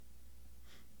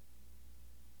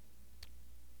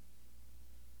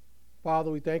Father,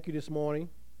 we thank you this morning,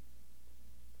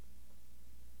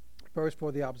 first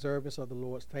for the observance of the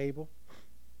Lord's table.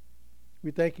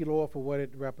 We thank you, Lord, for what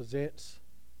it represents.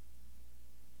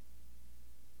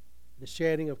 The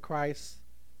shedding of Christ's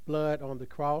blood on the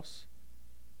cross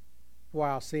for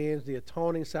our sins, the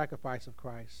atoning sacrifice of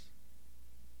Christ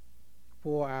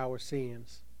for our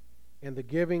sins, and the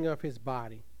giving of his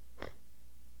body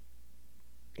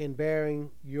in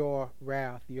bearing your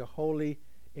wrath, your holy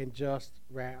and just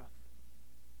wrath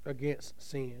against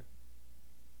sin.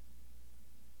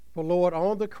 For Lord,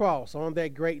 on the cross, on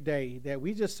that great day that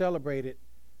we just celebrated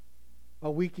a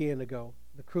weekend ago,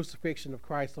 the crucifixion of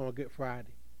Christ on Good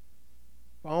Friday,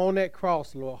 on that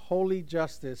cross, Lord, holy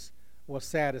justice was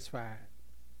satisfied.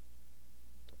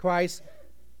 Christ,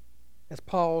 as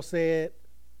Paul said,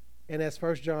 and as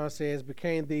 1 John says,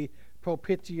 became the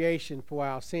propitiation for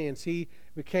our sins. He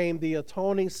became the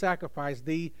atoning sacrifice,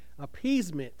 the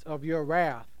appeasement of your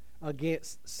wrath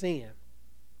against sin.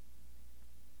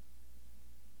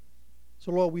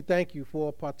 So, Lord, we thank you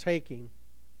for partaking,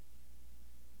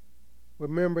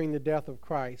 remembering the death of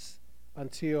Christ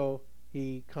until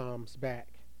he comes back.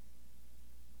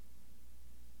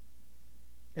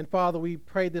 And Father, we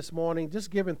pray this morning,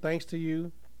 just giving thanks to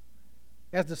you,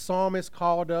 as the psalmist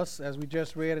called us, as we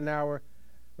just read in our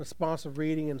responsive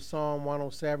reading in Psalm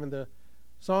 107, the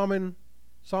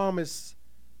psalmist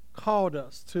called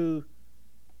us to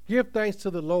give thanks to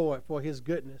the Lord for his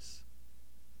goodness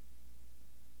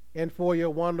and for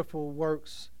your wonderful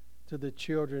works to the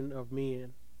children of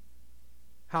men,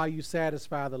 how you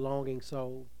satisfy the longing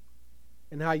soul,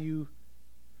 and how you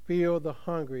fill the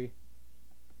hungry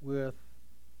with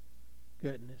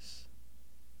goodness.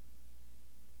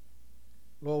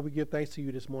 Lord, we give thanks to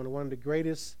you this morning. One of the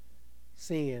greatest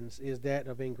sins is that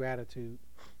of ingratitude.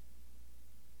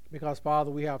 Because,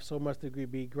 Father, we have so much to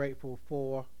be grateful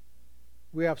for.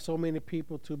 We have so many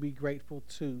people to be grateful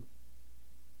to.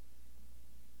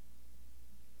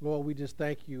 Lord, we just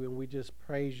thank you and we just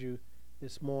praise you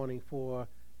this morning, for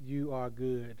you are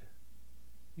good.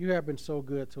 You have been so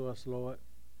good to us, Lord,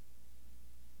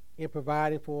 in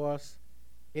providing for us,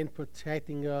 in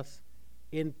protecting us,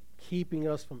 in keeping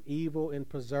us from evil, in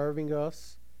preserving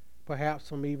us, perhaps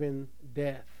from even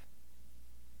death.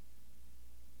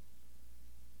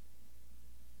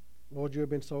 Lord, you have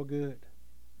been so good.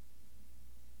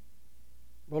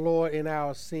 But Lord, in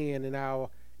our sin, in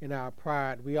our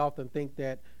pride, we often think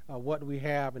that what we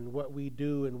have and what we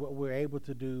do and what we're able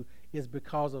to do is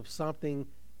because of something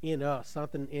in us,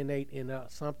 something innate in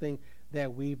us, something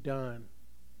that we've done.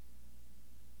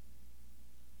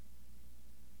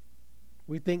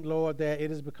 We think, Lord, that it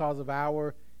is because of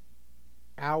our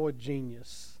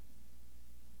genius,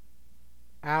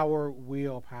 our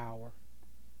willpower.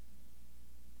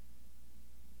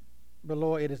 But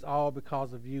Lord, it is all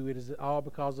because of you. It is all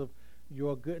because of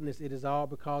your goodness. It is all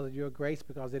because of your grace,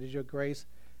 because it is your grace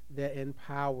that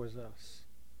empowers us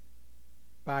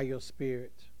by your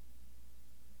Spirit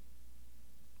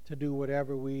to do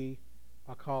whatever we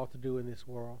are called to do in this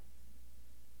world.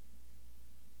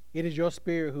 It is your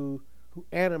Spirit who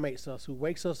animates us, who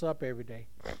wakes us up every day,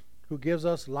 who gives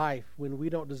us life when we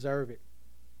don't deserve it.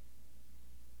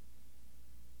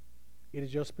 It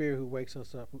is your Spirit who wakes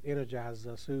us up, who energizes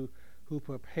us, who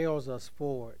propels us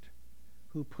forward,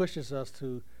 who pushes us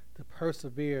to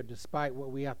persevere despite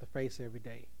what we have to face every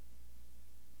day.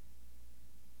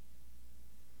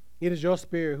 It is your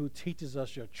Spirit who teaches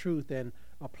us your truth and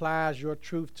applies your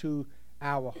truth to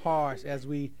our hearts as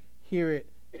we hear it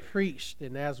preached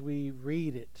and as we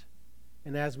read it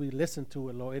and as we listen to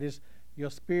it, Lord. It is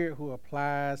your Spirit who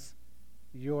applies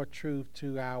your truth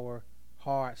to our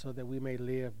hearts so that we may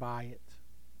live by it.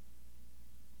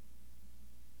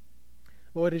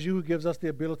 Lord, it is you who gives us the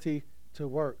ability to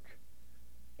work.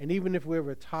 And even if we're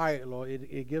retired, Lord,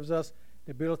 it gives us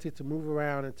the ability to move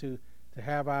around and to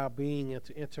have our being and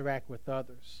to interact with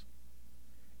others.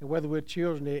 And whether we're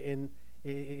children,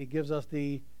 it gives us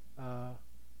the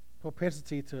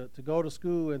propensity to go to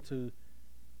school and to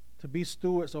be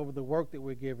stewards over the work that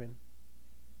we're given,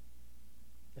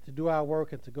 and to do our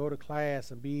work and to go to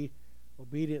class and be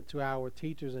obedient to our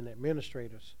teachers and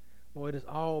administrators. Lord, it is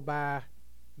all by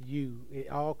you. It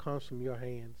all comes from your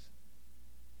hands.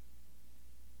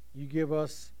 You give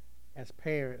us, as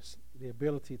parents, the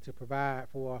ability to provide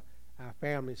for our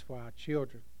families, for our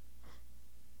children,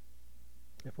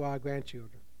 and for our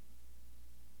grandchildren.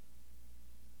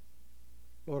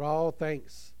 Lord, all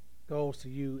thanks goes to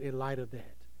you in light of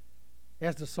that.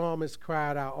 As the psalmist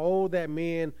cried out, oh, that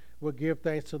men would give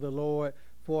thanks to the Lord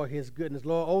for his goodness.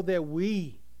 Lord, oh, that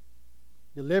we,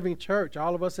 the living church,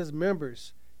 all of us as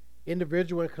members,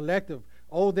 individual and collective,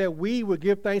 Oh, that we would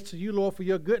give thanks to you, Lord, for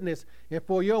your goodness and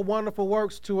for your wonderful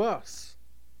works to us.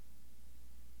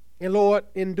 And Lord,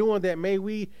 in doing that, may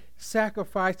we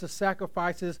sacrifice the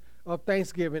sacrifices of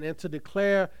thanksgiving and to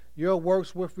declare your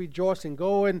works with rejoicing.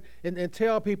 Go and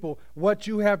tell people what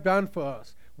you have done for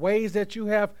us, ways that you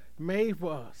have made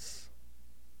for us.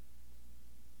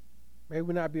 May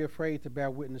we not be afraid to bear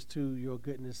witness to your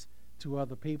goodness to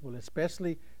other people,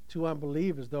 especially to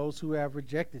unbelievers, those who have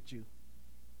rejected you.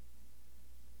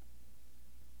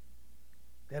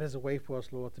 That is a way for us,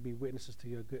 Lord, to be witnesses to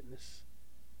your goodness.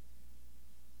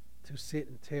 To sit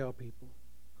and tell people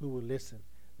who will listen.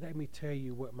 Let me tell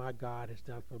you what my God has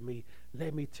done for me.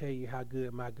 Let me tell you how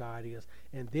good my God is.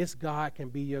 And this God can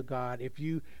be your God if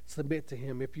you submit to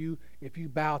him, if you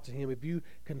bow to him, if you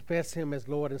confess him as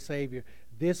Lord and Savior.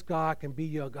 This God can be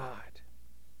your God.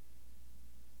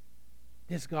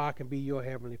 This God can be your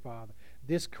Heavenly Father.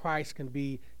 This Christ can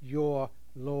be your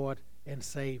Lord and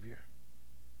Savior.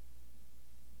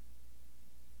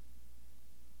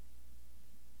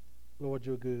 Lord,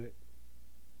 you're good,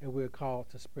 and we're called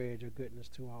to spread your goodness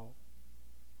to all.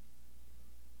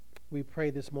 We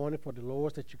pray this morning for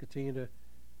Dolores that you continue to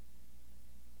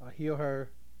heal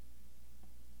her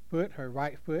foot, her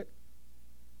right foot,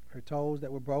 her toes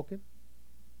that were broken.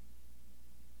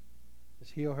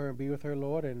 Just heal her and be with her,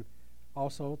 Lord, and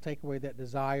also take away that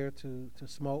desire to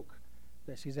smoke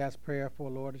that she's asked prayer for,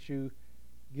 Lord, that you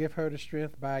give her the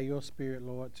strength by your Spirit,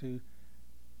 Lord, to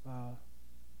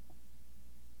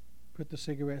put the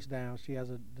cigarettes down. She has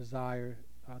a desire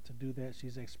to do that.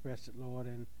 She's expressed it, Lord,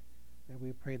 and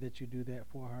we pray that you do that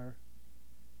for her.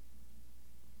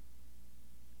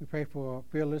 We pray for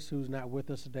Phyllis, who's not with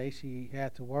us today. She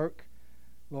had to work.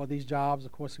 Lord, these jobs,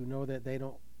 of course, we know that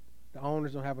the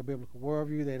owners don't have a biblical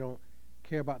worldview. They don't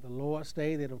care about the Lord's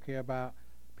Day. They don't care about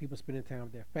people spending time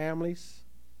with their families.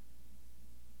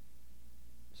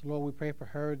 So, Lord, we pray for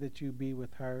her that you be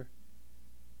with her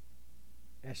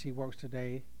as she works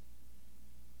today.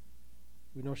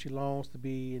 We know she longs to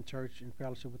be in church and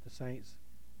fellowship with the saints.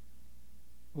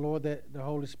 Lord, that the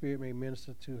Holy Spirit may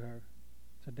minister to her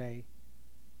today.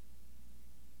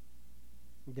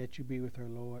 That you be with her,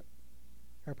 Lord.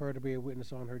 Help her to be a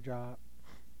witness on her job.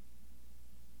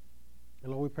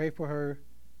 And Lord, we pray for her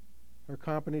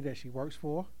company that she works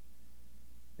for,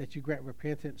 that you grant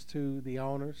repentance to the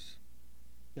owners,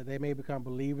 that they may become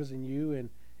believers in you and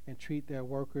treat their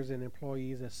workers and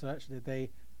employees as such, that they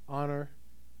honor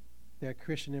their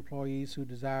Christian employees who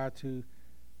desire to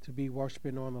be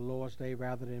worshiping on the Lord's Day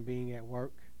rather than being at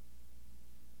work.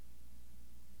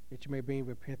 That you may bring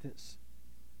repentance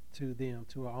to them,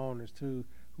 to our owners, to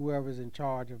whoever is in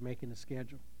charge of making the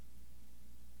schedule.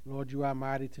 Lord, you are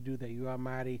mighty to do that. You are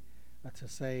mighty to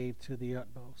save to the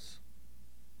utmost.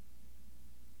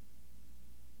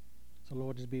 So,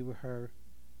 Lord, just be with her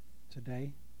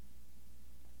today.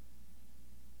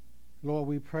 Lord,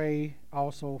 we pray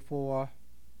also for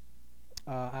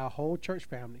our whole church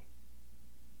family,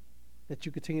 that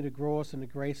you continue to grow us in the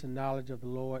grace and knowledge of the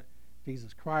Lord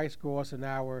Jesus Christ, grow us in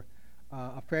our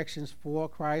affections for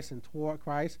Christ and toward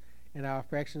Christ, and our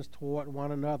affections toward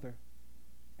one another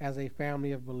as a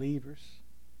family of believers,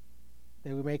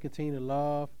 that we may continue to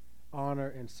love, honor,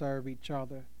 and serve each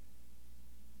other,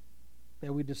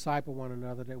 that we disciple one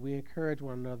another, that we encourage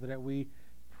one another, that we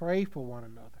pray for one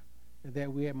another, and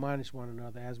that we admonish one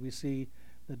another as we see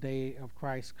the day of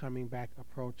Christ coming back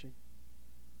approaching,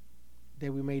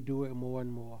 that we may do it more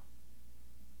and more.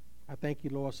 I thank you,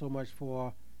 Lord, so much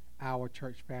for our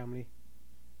church family,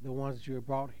 the ones that you have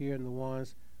brought here and the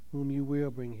ones whom you will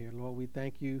bring here. Lord, we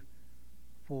thank you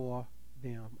for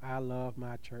them. I love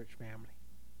my church family.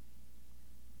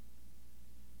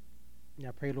 And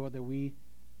I pray, Lord, that we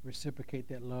reciprocate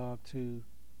that love to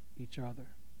each other.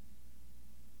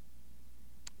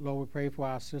 Lord, we pray for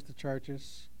our sister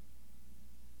churches,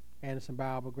 Anderson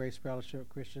Bible, Grace Fellowship,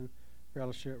 Christian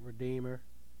Fellowship, Redeemer.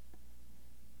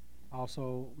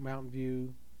 Also Mountain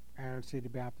View, Iron City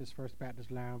Baptist, First Baptist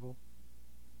Lineville.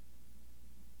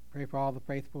 Pray for all the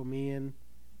faithful men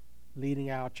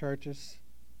leading our churches,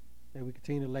 that we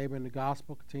continue to labor in the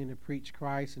gospel, continue to preach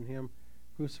Christ and him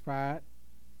crucified,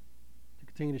 to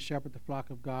continue to shepherd the flock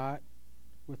of God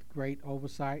with great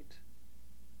oversight,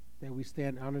 that we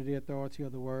stand under the authority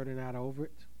of the word and not over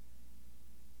it,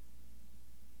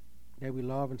 that we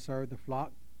love and serve the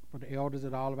flock, for the elders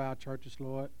at all of our churches,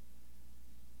 Lord,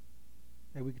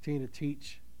 that we continue to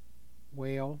teach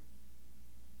well,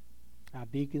 our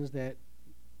deacons that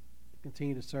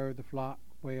continue to serve the flock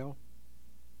well.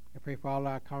 I pray for all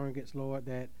our congregants, Lord,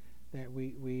 that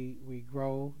we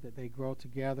grow, that they grow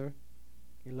together,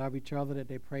 they love each other, that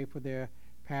they pray for their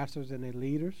pastors and their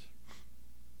leaders.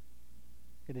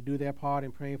 and to do their part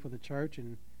in praying for the church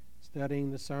and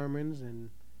studying the sermons and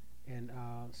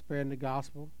spreading the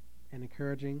gospel and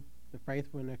encouraging the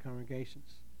faithful in their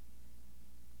congregations.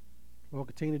 Lord,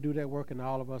 continue to do that work in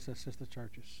all of us as sister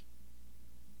churches.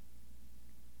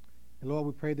 And Lord,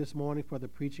 we pray this morning for the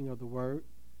preaching of the word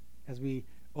as we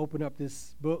open up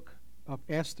this book of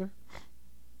Esther,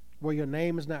 where your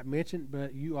name is not mentioned,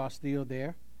 but you are still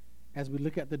there, as we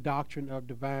look at the doctrine of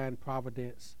divine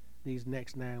providence these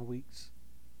next 9 weeks.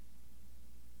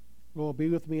 Lord, be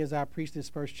with me as I preach this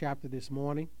first chapter this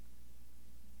morning.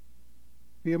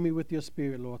 Fill me with your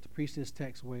spirit, Lord, to preach this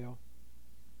text well.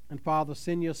 And Father,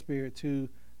 send your spirit to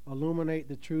illuminate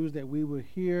the truths that we will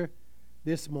hear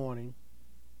this morning.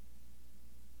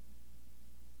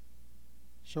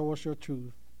 Show us your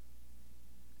truth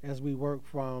as we work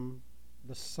from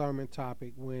the sermon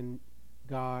topic, when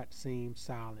God seems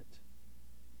silent.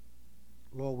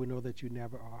 Lord, we know that you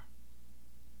never are.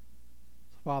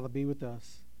 So, Father, be with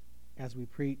us as we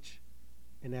preach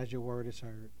and as your word is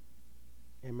heard.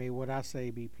 And may what I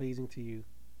say be pleasing to you,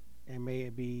 and may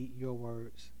it be your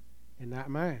words and not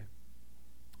mine.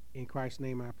 In Christ's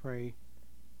name I pray,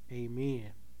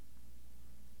 amen.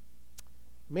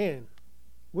 Man,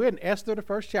 we're in Esther, the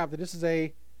first chapter. This is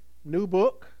a new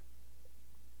book.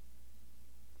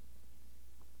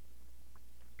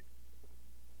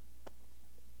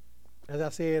 As I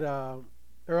said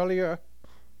earlier,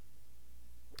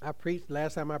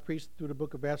 last time I preached through the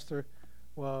book of Esther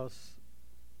was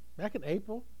back in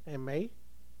April and May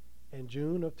and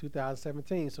June of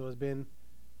 2017. So it's been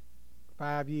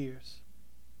 5 years.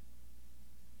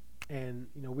 And,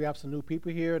 we have some new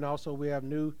people here, and also we have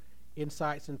new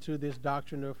insights into this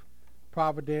doctrine of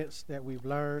providence that we've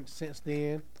learned since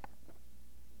then.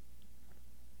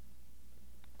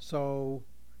 So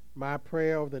my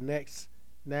prayer over the next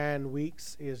 9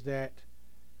 weeks is that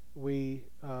we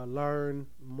learn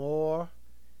more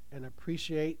and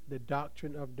appreciate the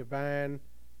doctrine of divine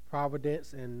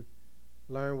providence and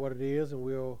learn what it is, and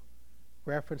we'll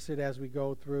reference it as we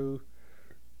go through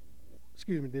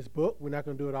this book. We're not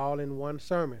going to do it all in one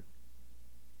sermon.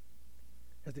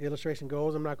 As the illustration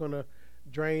goes, I'm not going to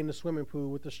drain the swimming pool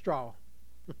with a straw.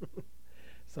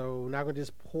 So we're not going to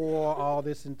just pour all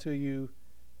this into you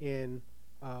in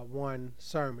one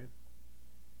sermon.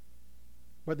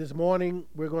 But this morning,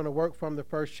 we're going to work from the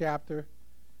first chapter.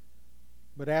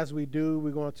 But as we do,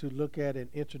 we're going to look at an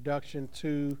introduction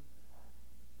to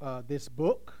this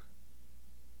book.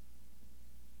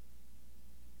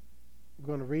 We're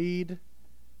going to read,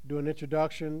 do an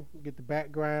introduction, get the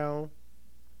background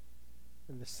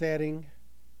and the setting,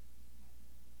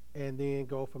 and then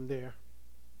go from there.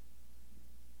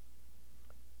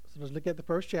 So let's look at the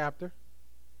first chapter.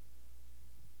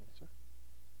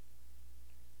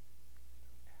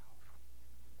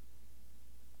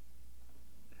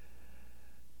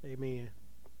 Amen.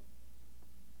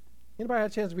 Anybody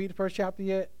had a chance to read the first chapter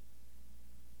yet?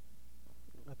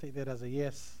 I take that as a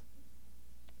yes.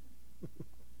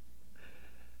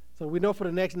 So we know for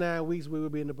the next 9 weeks we will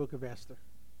be in the book of Esther.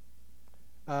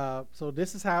 So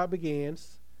this is how it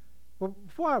begins. Well,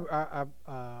 before I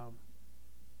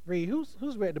read,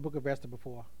 who's read the book of Esther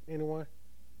before? Anyone?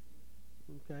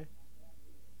 Okay.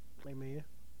 Amen.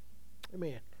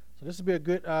 Amen. So this will be a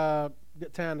good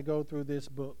time to go through this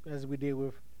book as we did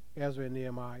with Ezra and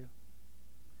Nehemiah.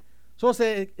 So it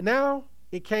said, now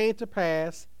it came to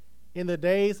pass in the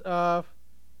days of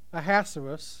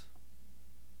Ahasuerus,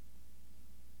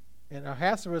 and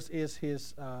Ahasuerus is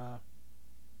his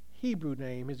Hebrew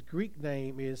name. His Greek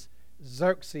name is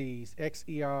Xerxes,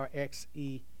 Xerxes,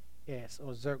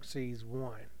 or Xerxes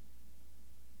I.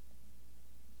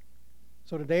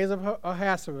 So the days of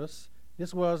Ahasuerus,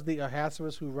 this was the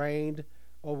Ahasuerus who reigned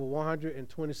over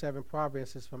 127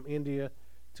 provinces from India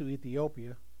to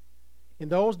Ethiopia. In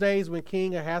those days when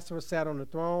King Ahasuerus sat on the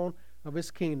throne of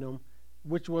his kingdom,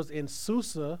 which was in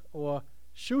Susa, or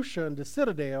Shushan, the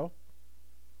citadel,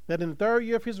 that in the 3rd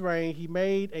year of his reign he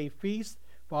made a feast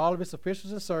for all of his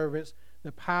officials and servants,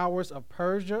 the powers of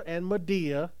Persia and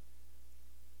Media,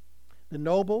 the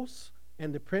nobles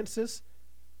and the princes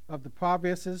of the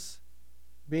provinces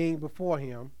being before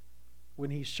him,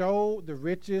 when he showed the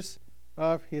riches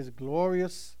of his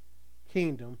glorious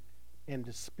kingdom and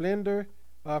the splendor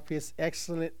of his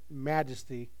excellent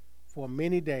majesty for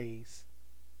many days,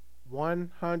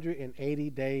 180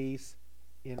 days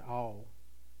in all.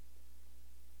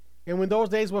 And when those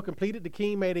days were completed, the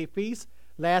king made a feast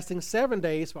lasting 7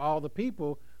 days for all the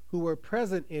people who were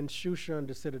present in Shushan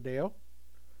the citadel,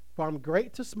 from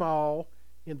great to small,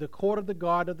 in the court of the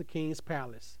guard of the king's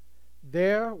palace.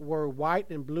 There were white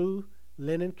and blue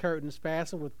linen curtains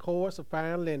fastened with cords of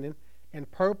fine linen,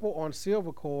 and purple on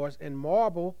silver cords, and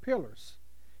marble pillars.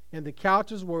 And the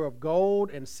couches were of gold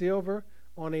and silver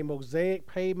on a mosaic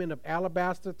pavement of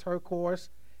alabaster, turquoise,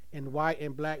 and white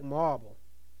and black marble.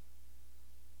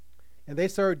 And they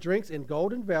served drinks in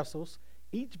golden vessels,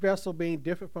 each vessel being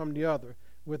different from the other,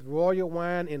 with royal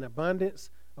wine in abundance,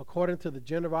 according to the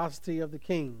generosity of the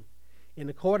king. In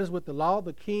accordance with the law,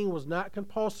 the king was not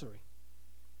compulsory.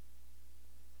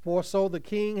 For so the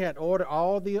king had ordered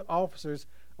all the officers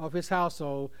of his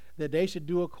household that they should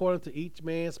do according to each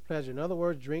man's pleasure. In other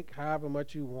words, drink however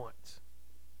much you want.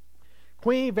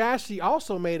 Queen Vashti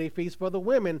also made a feast for the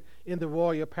women in the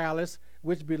royal palace,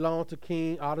 which belonged to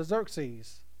King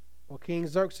Artaxerxes, or King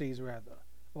Xerxes rather,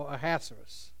 or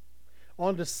Ahasuerus.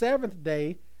 On the seventh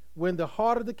day, when the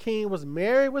heart of the king was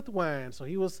merry with wine, so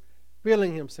he was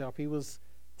feeling himself, he was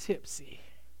tipsy,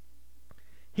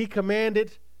 he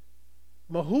commanded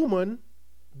Mehuman,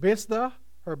 Biztha,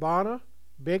 Harbona,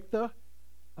 Bigtha,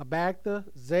 Abagtha,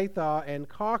 Zathar, and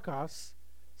Carcas,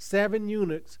 7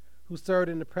 eunuchs who served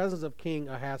in the presence of King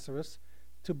Ahasuerus,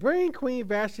 to bring Queen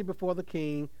Vashti before the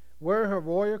king, wearing her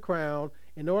royal crown,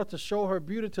 in order to show her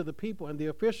beauty to the people and the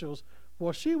officials,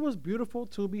 for she was beautiful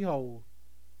to behold.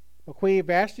 But Queen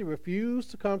Vashti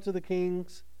refused to come at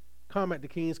the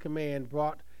king's command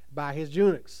brought by his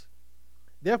eunuchs.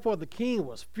 Therefore the king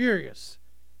was furious,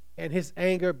 and his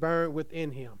anger burned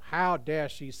within him. How dare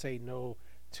she say no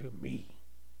to me?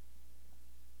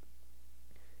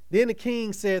 Then the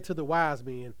king said to the wise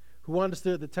men who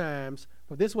understood the times,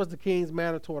 for this was the king's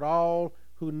manner toward all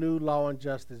who knew law and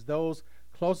justice, those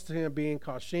closest to him being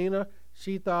Karshena,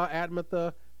 Shethar,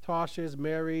 Admatha, Tarshish,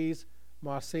 Meres,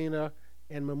 Marsena,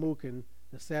 and Memucan,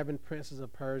 the 7 princes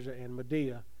of Persia and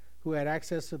Media, who had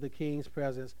access to the king's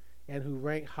presence and who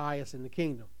ranked highest in the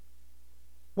kingdom.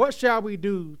 What shall we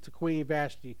do to Queen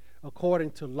Vashti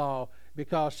according to law,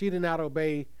 because she did not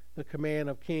obey the command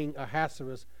of King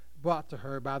Ahasuerus brought to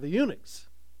her by the eunuchs?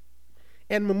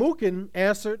 And Memucan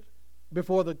answered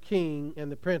before the king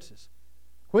and the princes,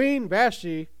 Queen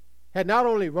Vashti had not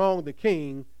only wronged the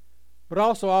king, but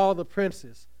also all the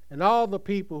princes and all the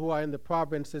people who are in the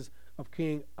provinces of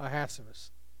King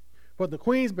Ahasuerus. For the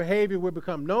queen's behavior will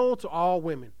become known to all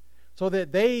women, so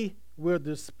that they will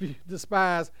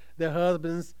despise their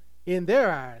husbands in their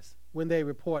eyes when they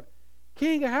report,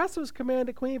 King Ahasuerus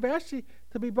commanded Queen Vashti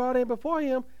to be brought in before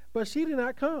him, but she did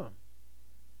not come.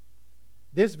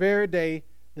 This very day,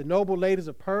 the noble ladies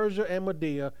of Persia and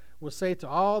Media will say to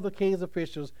all the king's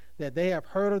officials that they have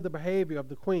heard of the behavior of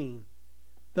the queen.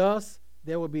 Thus,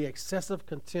 there will be excessive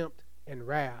contempt and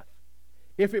wrath.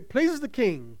 If it pleases the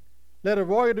king, let a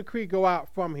royal decree go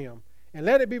out from him, and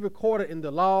let it be recorded in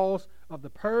the laws of the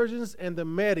Persians and the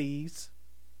Medes,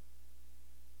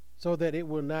 so that it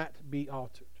will not be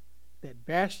altered, that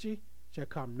Vashti shall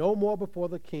come no more before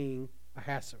the king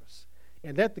Ahasuerus.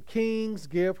 And let the kings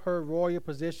give her royal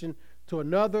position to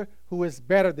another who is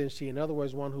better than she. In other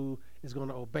words, one who is going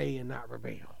to obey and not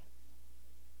rebel.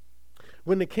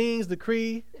 When the king's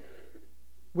decree,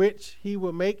 which he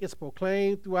will make, is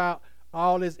proclaimed throughout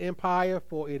all his empire,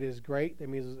 for it is great. That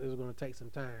means it's going to take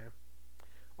some time.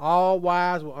 All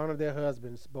wives will honor their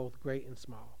husbands, both great and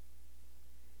small.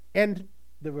 And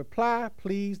the reply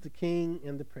pleased the king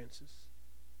and the princes.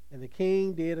 And the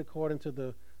king did according to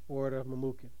the word of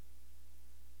Memucan.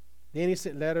 Then he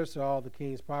sent letters to all the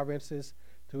king's provinces,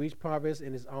 to each province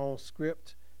in his own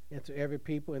script, and to every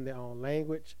people in their own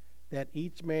language, that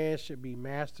each man should be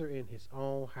master in his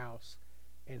own house,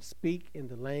 and speak in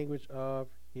the language of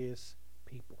his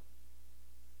people.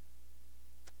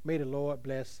 May the Lord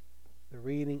bless the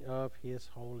reading of his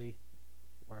holy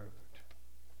word.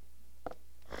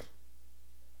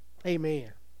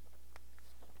 Amen.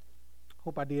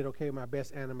 Hope I did okay with my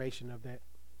best animation of that.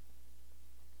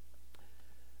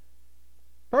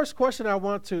 First question I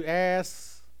want to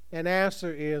ask and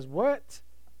answer is, what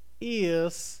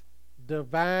is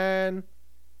divine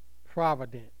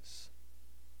providence?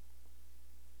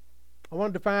 I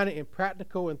want to define it in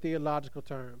practical and theological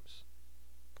terms.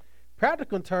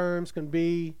 Practical terms can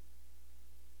be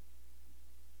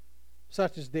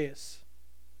such as this.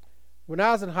 When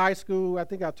I was in high school, I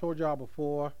think I told y'all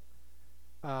before,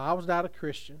 I was not a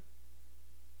Christian.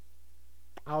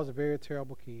 I was a very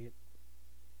terrible kid.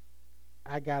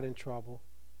 I got in trouble.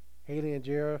 Haley and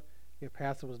Jerry, your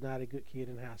pastor, was not a good kid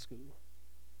in high school.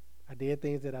 I did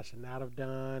things that I should not have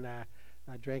done.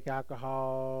 I drank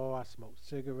alcohol. I smoked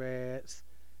cigarettes.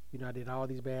 I did all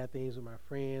these bad things with my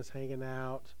friends, hanging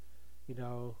out,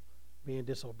 being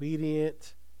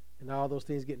disobedient, and all those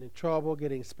things, getting in trouble,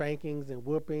 getting spankings and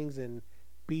whoopings and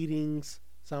beatings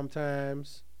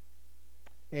sometimes.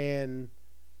 And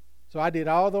so I did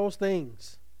all those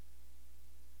things.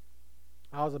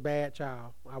 I was a bad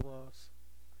child. I was.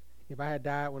 If I had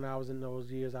died when I was in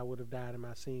those years, I would have died in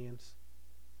my sins.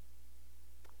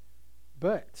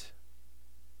 But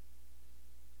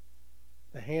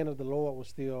the hand of the Lord was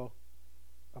still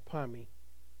upon me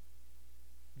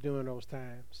during those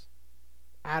times.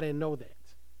 I didn't know that.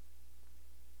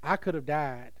 I could have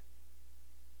died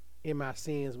in my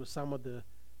sins with some of the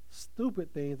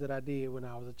stupid things that I did when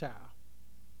I was a child.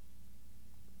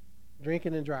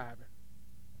 Drinking and driving,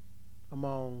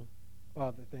 among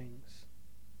other things.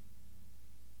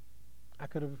 I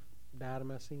could have died in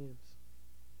my sins.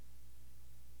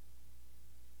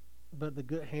 But the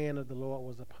good hand of the Lord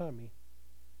was upon me,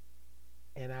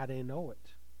 and I didn't know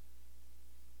it.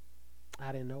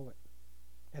 I didn't know it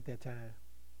at that time.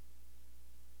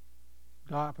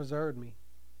 God preserved me.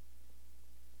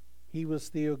 He was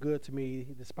still good to me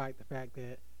despite the fact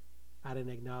that I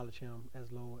didn't acknowledge him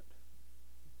as Lord.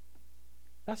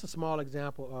 That's a small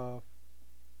example of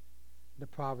the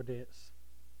providence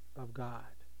of God.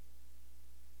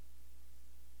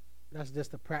 That's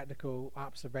just a practical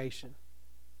observation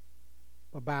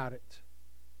about it.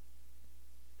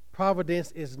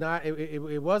 Providence is not,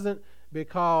 it wasn't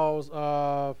because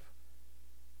of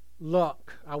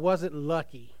luck. I wasn't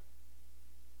lucky.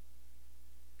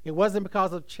 It wasn't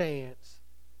because of chance.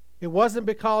 It wasn't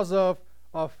because of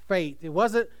fate. It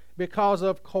wasn't because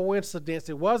of coincidence.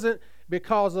 It wasn't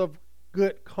because of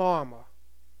good karma.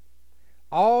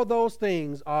 All those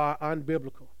things are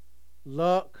unbiblical.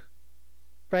 Luck,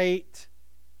 fate,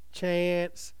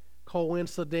 chance,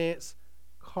 coincidence,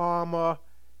 karma,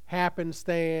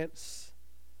 happenstance,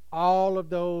 all of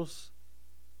those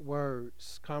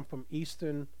words come from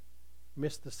Eastern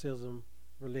mysticism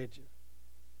religion,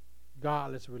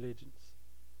 godless religions.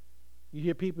 You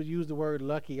hear people use the word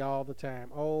lucky all the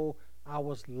time. Oh, I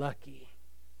was lucky.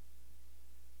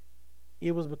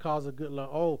 It was because of good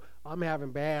luck. Oh, I'm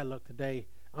having bad luck today.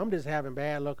 I'm just having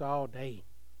bad luck all day.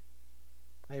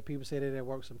 I hear people say that at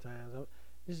work sometimes. Oh,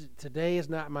 today is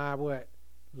not my what?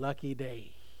 Lucky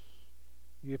day.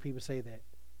 You hear people say that.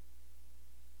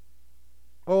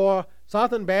 Or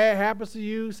something bad happens to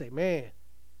you, say, man,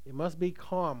 it must be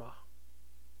karma.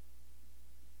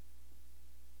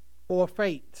 Or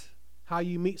fate, how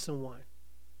you meet someone.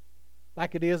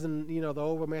 Like it is in, the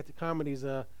old romantic comedies,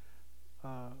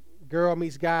 girl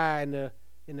meets guy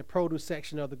in the produce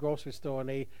section of the grocery store, and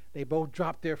they both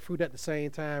drop their fruit at the same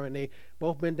time, and they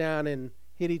both bend down and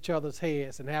hit each other's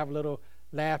heads and have a little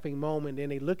laughing moment. Then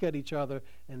they look at each other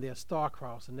and they're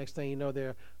star-crossed. The next thing you know,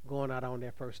 they're going out on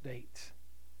their first date.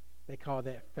 They call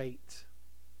that fate.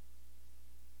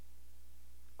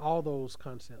 All those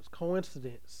concepts.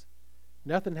 Coincidence.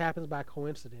 Nothing happens by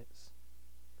coincidence.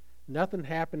 Nothing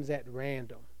happens at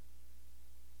random.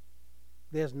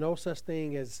 There's no such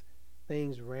thing as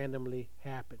things randomly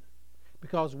happen.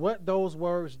 Because what those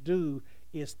words do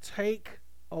is take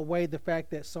away the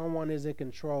fact that someone is in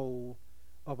control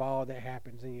of all that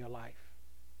happens in your life.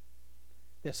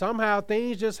 That somehow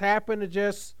things just happen to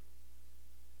just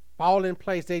fall in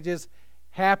place. They just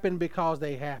happen because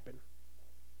they happen.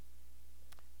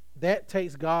 That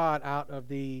takes God out of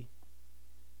the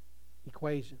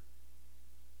equation.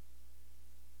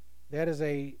 That is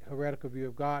a heretical view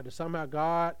of God. That somehow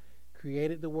God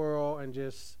created the world and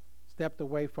just stepped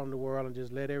away from the world and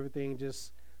just let everything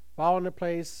just fall into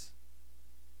place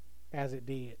as it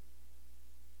did.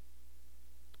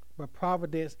 But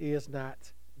providence is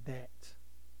not that.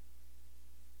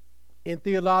 In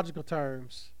theological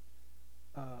terms,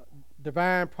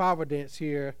 divine providence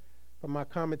here, from my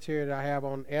commentary that I have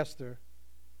on Esther,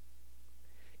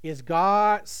 is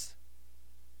God's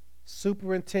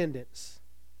superintendence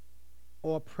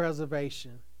or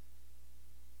preservation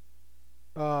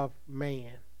of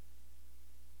man.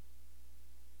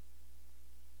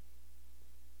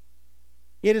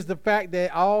 It is the fact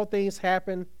that all things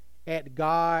happen at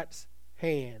God's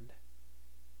hand.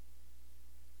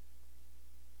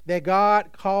 That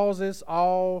God causes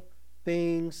all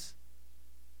things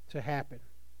to happen.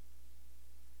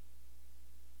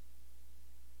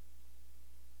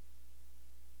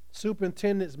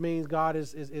 Superintendence means God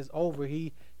is over.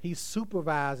 He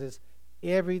supervises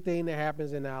everything that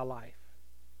happens in our life.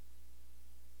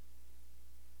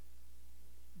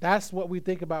 That's what we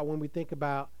think about when we think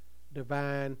about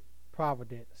divine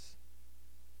providence.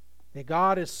 That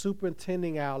God is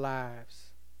superintending our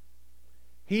lives.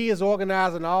 He is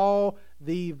organizing all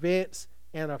the events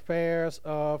and affairs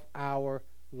of our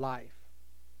life.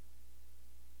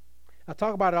 I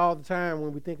talk about it all the time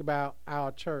when we think about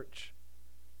our church,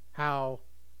 how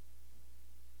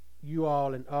you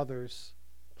all and others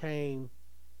came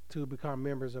to become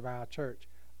members of our church.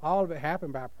 All of it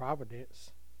happened by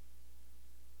providence.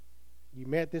 You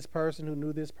met this person who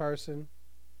knew this person.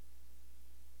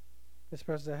 This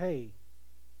person said, hey,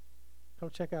 come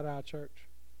check out our church.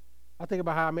 I think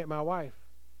about how I met my wife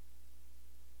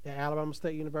at Alabama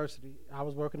State University. I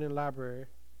was working in the library.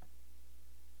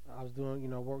 I was doing,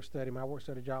 work study. My work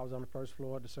study job was on the first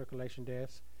floor at the circulation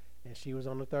desk, and she was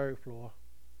on the third floor.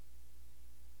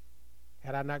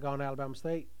 Had I not gone to Alabama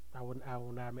State, I would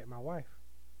not have met my wife.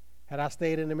 Had I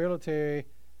stayed in the military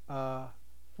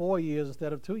 4 years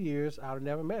instead of 2 years, I would have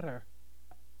never met her.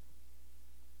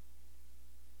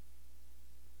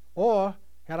 Or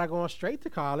had I gone straight to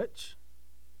college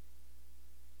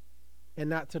and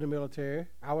not to the military,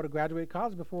 I would have graduated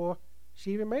college before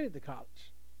she even made it to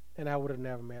college, and I would have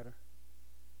never met her.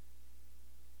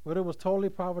 But it was totally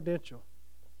providential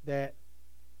that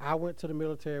I went to the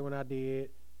military when I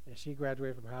did, and she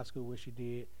graduated from high school when she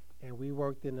did, and we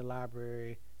worked in the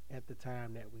library at the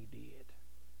time that we did.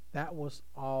 That was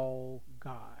all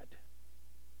God.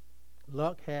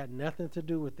 Luck had nothing to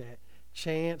do with that.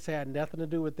 Chance had nothing to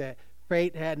do with that.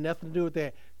 Fate had nothing to do with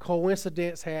that.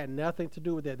 Coincidence had nothing to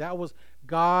do with that. That was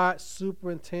God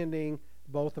superintending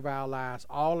both of our lives,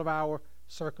 all of our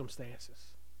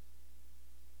circumstances.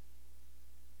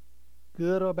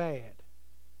 Good or bad,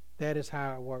 that is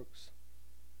how it works.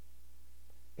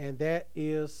 And that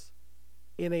is,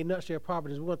 in a nutshell,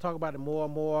 providence. We're going to talk about it more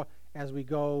and more as we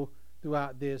go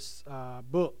throughout this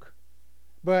book.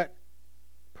 But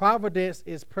providence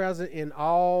is present in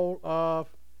all of,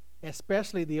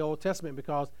 especially the Old Testament,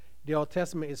 because the Old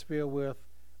Testament is filled with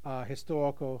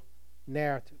historical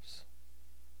narratives.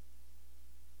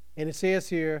 And it says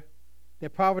here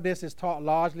that providence is taught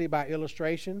largely by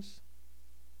illustrations,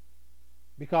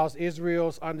 because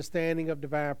Israel's understanding of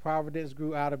divine providence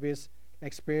grew out of its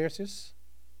experiences.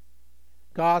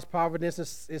 God's providence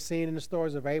is seen in the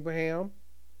stories of Abraham,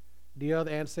 the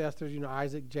other ancestors,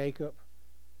 Isaac, Jacob,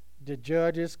 the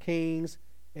judges, kings,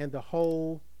 and the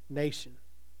whole nation.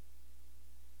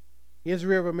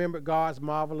 Israel remembered God's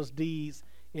marvelous deeds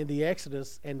in the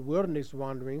Exodus and wilderness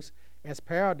wanderings as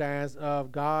paradigms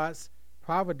of God's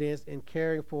providence in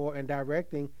caring for and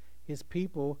directing his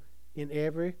people in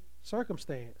every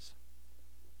circumstance.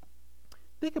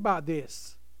 Think about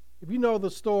this. If you know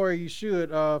the story, you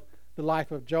should, of the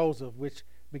life of Joseph, which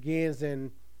begins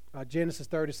in Genesis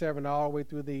 37 all the way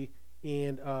through the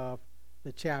end of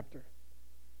the chapter.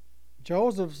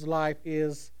 Joseph's life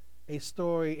is a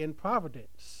story in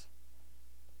providence.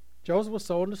 Joseph was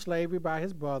sold into slavery by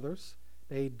his brothers.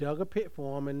 They dug a pit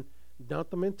for him and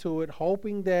dumped him into it,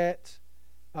 hoping that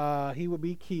he would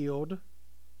be killed.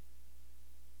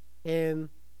 And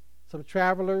some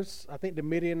travelers, I think the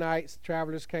Midianites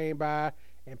travelers, came by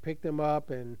and picked him up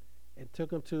and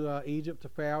took him to Egypt, to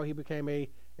Pharaoh. He became a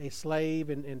slave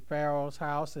in Pharaoh's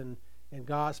house, and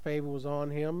God's favor was on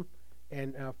him.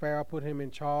 And Pharaoh put him in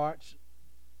charge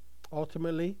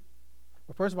ultimately.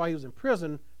 Well, first of all, he was in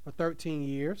prison for 13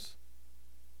 years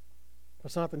for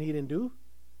something he didn't do,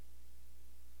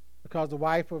 because the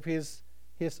wife of his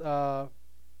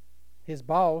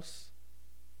boss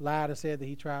lied and said that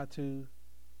he tried to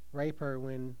rape her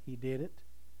when he didn't.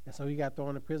 And so he got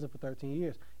thrown in prison for 13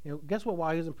 years. And guess what?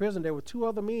 While he was in prison, there were two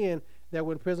other men that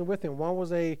were in prison with him. One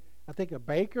was I think a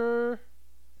baker.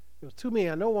 There was two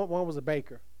men. I know one was a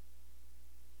baker.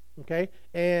 Okay?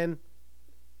 And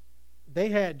they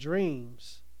had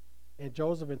dreams, and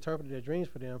Joseph interpreted their dreams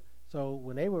for them. So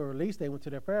when they were released, they went to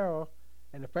their Pharaoh,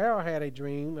 and the Pharaoh had a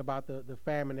dream about the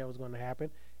famine that was going to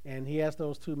happen. And he asked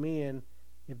those two men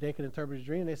if they could interpret his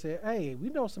dream. They said, hey, we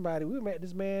know somebody. We met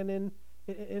this man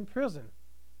in prison.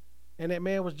 And that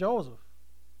man was Joseph.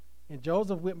 And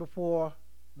Joseph went before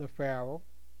the Pharaoh,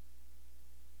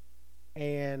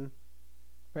 and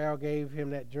Pharaoh gave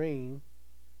him that dream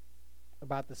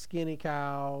about the skinny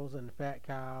cows and the fat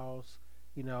cows,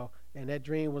 and that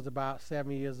dream was about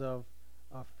 7 years of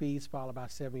feast followed by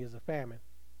 7 years of famine.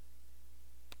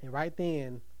 And right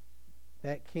then,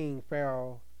 that king,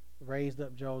 Pharaoh, raised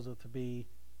up Joseph to be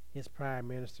his prime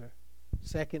minister,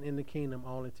 second in the kingdom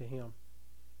only to him.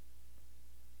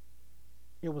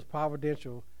 It was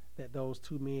providential that those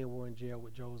two men were in jail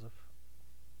with Joseph,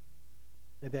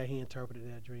 and that he interpreted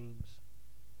their dreams,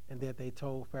 and that they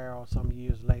told Pharaoh some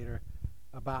years later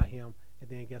about him. And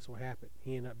then guess what happened?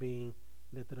 He ended up being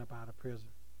lifted up out of prison.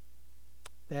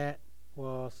 That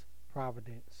was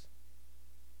providence.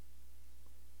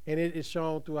 And it is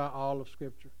shown throughout all of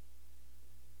Scripture.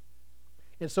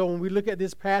 And so when we look at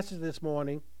this passage this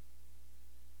morning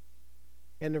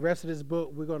and the rest of this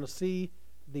book, we're going to see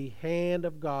the hand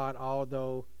of God,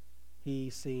 although he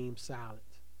seems silent.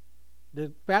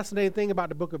 The fascinating thing about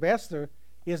the book of Esther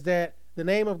is that the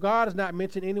name of God is not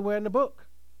mentioned anywhere in the book.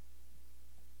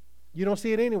 You don't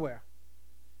see it anywhere.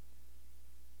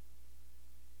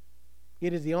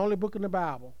 It is the only book in the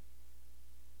Bible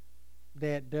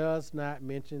that does not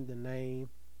mention the name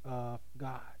of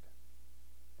God.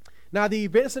 Now, the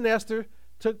events in Esther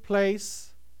took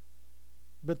place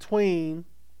between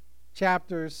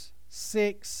chapters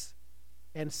 6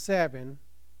 and 7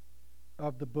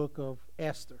 of the book of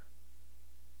Esther.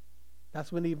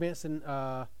 That's when the events in,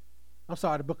 the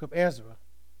book of Ezra.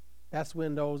 That's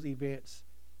when those events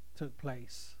took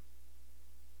place.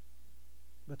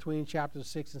 Between chapters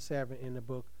 6 and 7 in the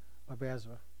book of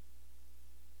Ezra.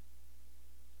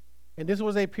 And this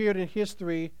was a period in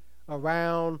history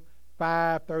around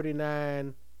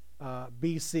 539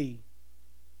 BC.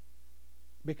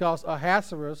 Because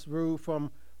Ahasuerus ruled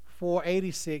from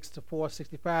 486 to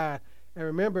 465. And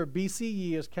remember, BC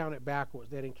years counted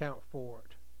backwards. They didn't count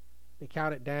forward. They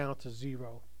counted down to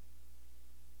 0.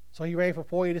 So he reigned from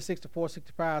 486 to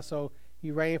 465, so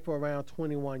he reigned for around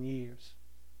 21 years.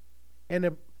 And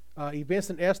the events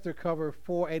in Esther cover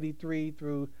 483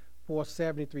 through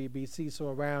 473 BC, so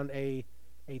around a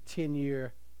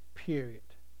 10-year period.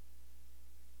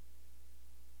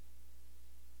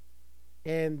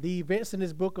 And the events in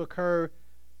this book occur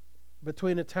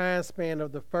between the time span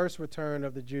of the first return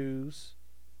of the Jews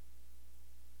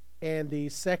and the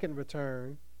second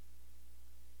return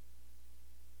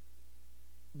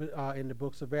in the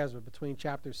books of Ezra, between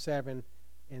chapters 7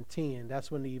 and 10. That's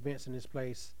when the events in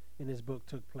this book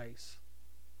took place.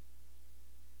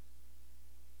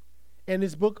 And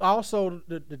this book also,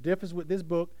 the difference with this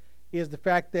book is the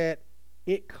fact that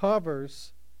it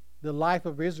covers the life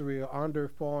of Israel under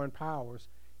foreign powers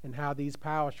and how these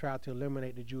powers tried to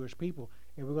eliminate the Jewish people.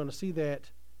 And we're going to see that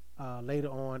later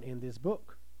on in this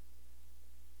book.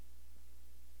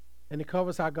 And it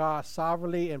covers how God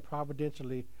sovereignly and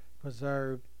providentially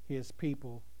preserved his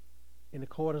people in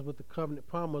accordance with the covenant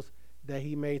promise that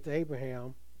he made to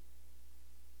Abraham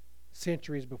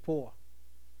centuries before.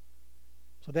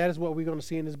 So that is what we're going to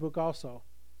see in this book also.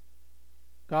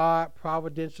 God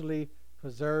providentially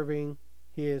preserving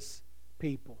his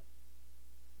people.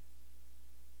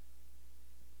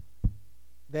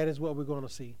 That is what we're going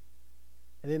to see.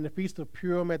 And then the Feast of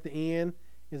Purim at the end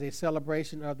is a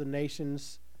celebration of the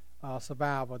nation's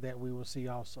survival that we will see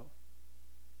also.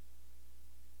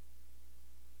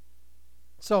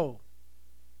 So,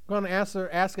 I'm going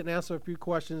to ask and answer a few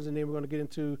questions, and then we're going to get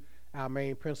into our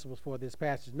main principles for this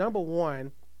passage. Number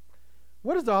one,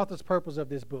 what is the author's purpose of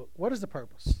this book? What is the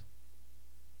purpose?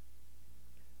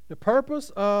 The purpose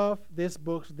of this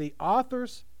book, the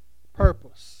author's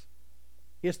purpose,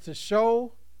 is to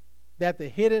show that the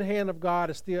hidden hand of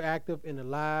God is still active in the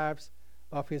lives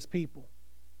of his people,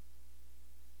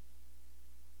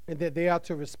 and that they are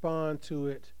to respond to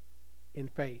it in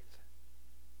faith.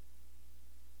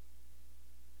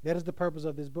 That is the purpose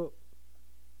of this book.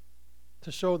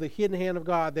 To show the hidden hand of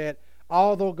God, that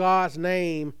although God's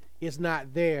name is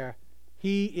not there,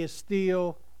 he is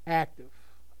still active.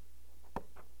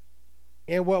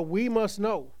 And what we must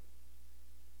know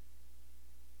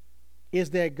is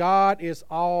that God is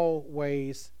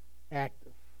always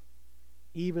active,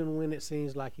 even when it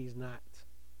seems like he's not.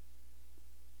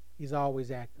 He's always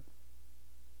active.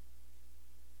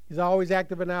 He's always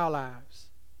active in our lives.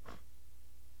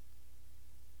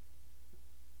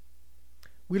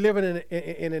 We live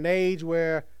in an age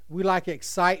where we like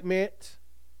excitement.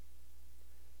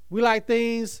 We like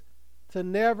things to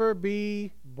never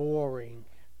be boring.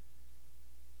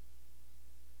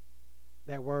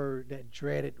 That word, that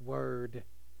dreaded word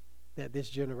that this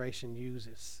generation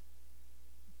uses.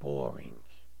 Boring.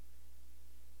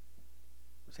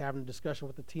 I was having a discussion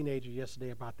with a teenager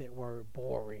yesterday about that word,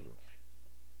 boring.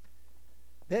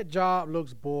 That job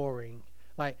looks boring.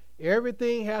 Like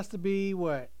everything has to be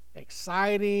what?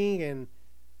 Exciting, and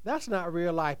that's not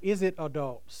real life, is it,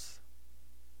 adults?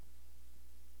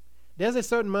 There's a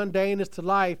certain mundaneness to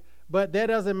life, but that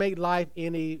doesn't make life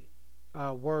any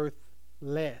worth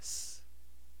less.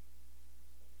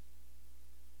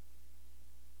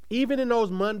 Even in those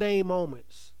mundane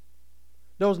moments,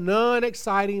 those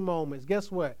non-exciting moments, guess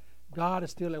what? God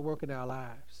is still at work in our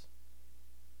lives.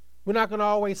 We're not going to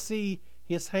always see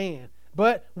his hand,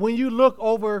 but when you look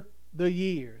over the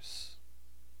years,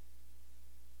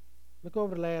 look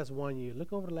over the last 1 year.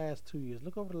 Look over the last 2 years.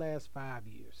 Look over the last 5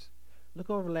 years.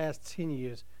 Look over the last 10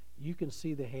 years. You can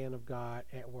see the hand of God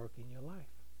at work in your life.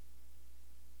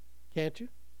 Can't you?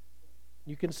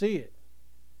 You can see it.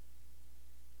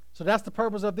 So that's the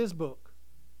purpose of this book.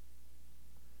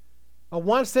 A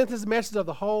one-sentence message of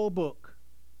the whole book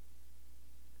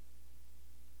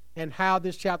and how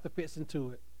this chapter fits into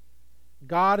it.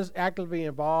 God is actively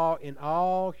involved in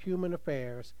all human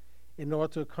affairs, in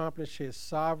order to accomplish his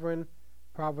sovereign,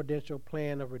 providential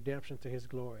plan of redemption to his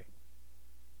glory.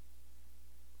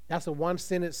 That's a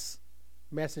one-sentence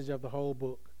message of the whole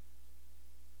book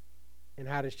and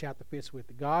how this chapter fits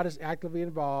with it. God is actively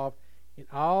involved in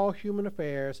all human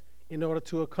affairs in order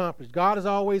to accomplish. God is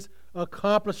always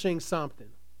accomplishing something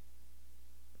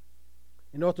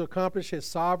in order to accomplish his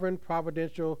sovereign,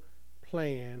 providential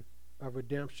plan of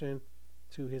redemption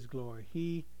to his glory.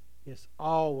 He is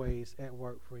always at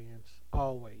work, friends.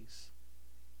 Always.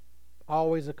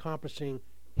 Always accomplishing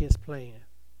his plan.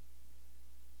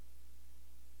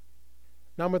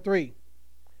 Number 3,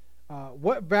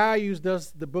 what values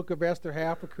does the book of Esther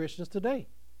have for Christians today?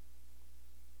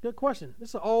 Good question. This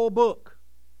is an old book.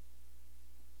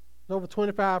 It's over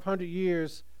 2,500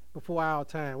 years before our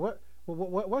time.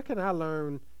 What can I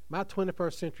learn, my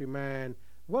 21st century mind,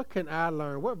 what can I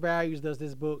learn? What values does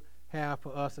this book have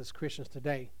for us as Christians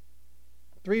today?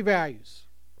 3 values.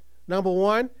 Number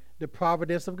 1, the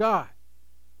providence of God.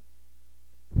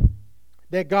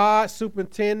 That God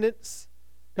superintends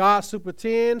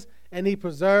and he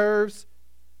preserves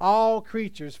all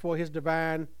creatures for his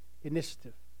divine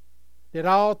initiative. That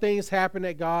all things happen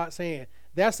at God's hand.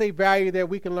 That's a value that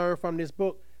we can learn from this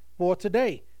book for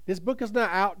today. This book is not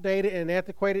outdated and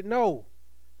antiquated. No.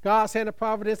 God's hand of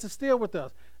providence is still with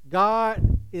us.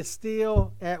 God is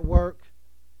still at work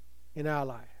in our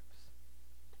lives.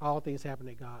 All things happen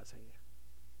at God's hand.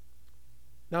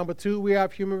 Number 2, we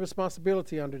have human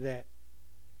responsibility under that.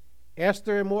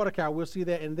 Esther and Mordecai, we'll see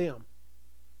that in them.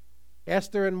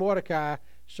 Esther and Mordecai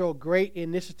show great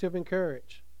initiative and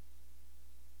courage.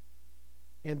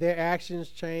 And their actions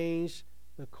changed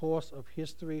the course of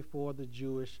history for the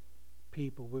Jewish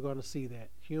people. We're going to see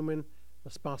that. Human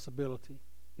responsibility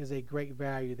is a great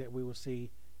value that we will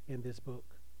see in this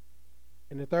book.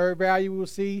 And the 3rd value we will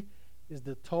see is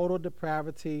the total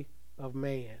depravity of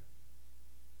man.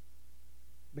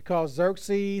 Because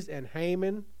Xerxes and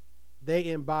Haman, they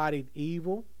embodied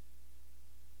evil.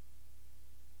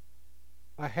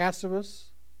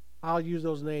 Ahasuerus, I'll use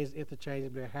those names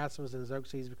interchangeably, Ahasuerus and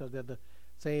Xerxes, because they're the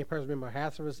same person. Remember,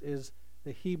 Ahasuerus is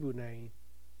the Hebrew name.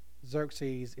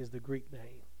 Xerxes is the Greek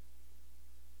name.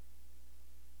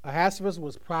 Ahasuerus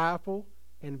was prideful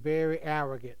and very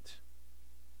arrogant.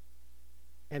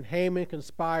 And Haman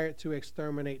conspired to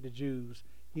exterminate the Jews.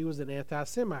 He was an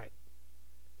anti-Semite.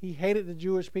 He hated the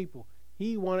Jewish people.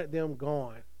 He wanted them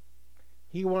gone.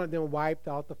 He wanted them wiped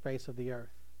off the face of the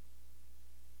earth.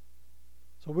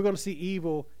 So we're going to see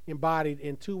evil embodied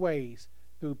in 2 ways,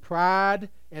 through pride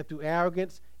and through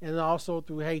arrogance, and also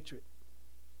through hatred.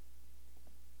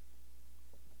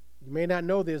 You may not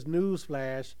know this,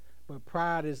 newsflash, but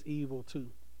pride is evil too.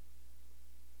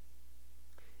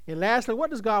 And lastly, what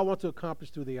does God want to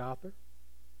accomplish through the author?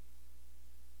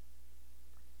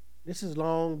 This is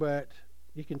long, but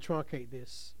you can truncate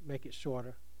this, make it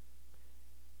shorter.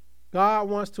 God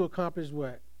wants to accomplish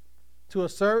what? To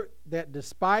assert that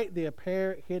despite the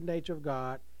apparent hidden nature of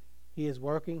God, he is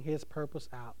working his purpose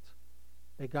out,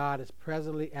 that God is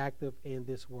presently active in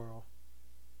this world.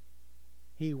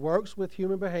 He works with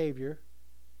human behavior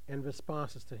and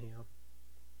responses to him.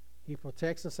 He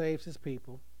protects and saves his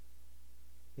people.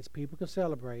 His people can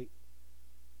celebrate.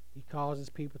 He calls his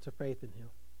people to faith in him.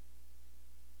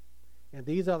 And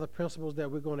these are the principles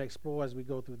that we're going to explore as we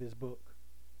go through this book.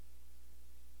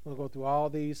 We'll go through all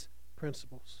these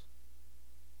principles.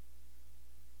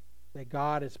 That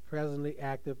God is presently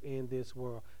active in this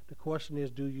world. The question is,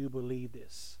 do you believe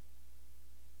this?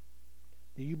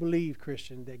 Do you believe,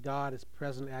 Christian, that God is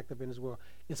presently active in this world?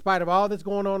 In spite of all that's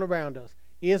going on around us,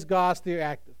 is God still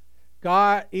active?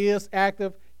 God is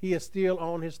active. He is still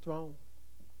on his throne.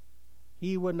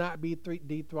 He will not be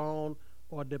dethroned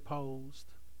or deposed.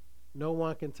 No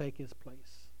one can take his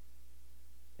place.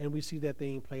 And we see that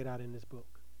thing played out in this book.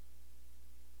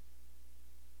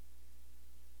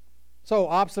 So,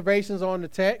 observations on the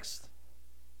text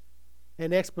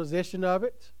and exposition of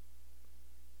it.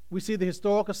 We see the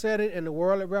historical setting and the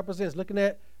world it represents. Looking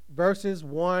at verses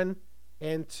 1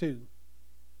 and 2.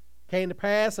 Came to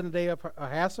pass in the day of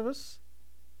Ahasuerus.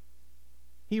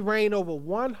 He reigned over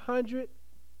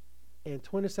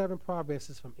 127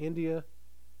 provinces from India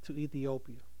to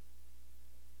Ethiopia.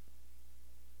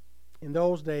 In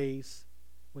those days,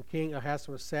 when King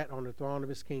Ahasuerus sat on the throne of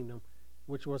his kingdom,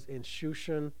 which was in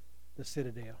Shushan, the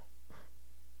citadel.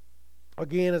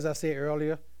 Again, as I said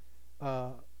earlier,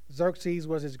 Xerxes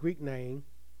was his Greek name,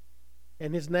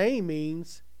 and his name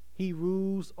means he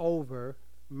rules over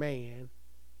man,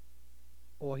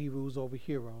 or he rules over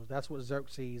heroes. That's what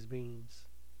Xerxes means.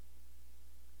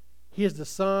 He is the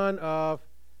son of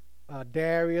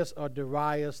Darius or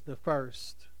Darius the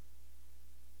First.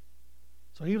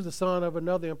 So he was the son of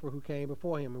another emperor who came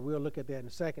before him, and we'll look at that in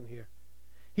a second here.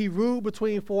 He ruled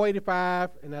between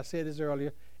 485, and I said this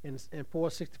earlier, and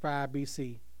 465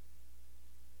 BC.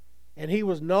 And he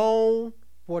was known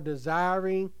for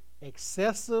desiring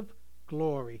excessive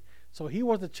glory. So he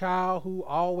was a child who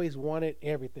always wanted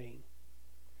everything.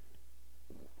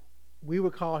 We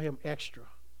would call him extra.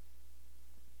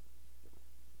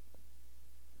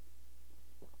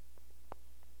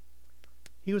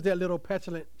 He was that little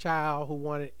petulant child who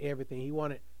wanted everything. He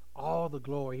wanted all the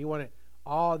glory. He wanted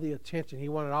all the attention. He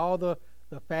wanted all the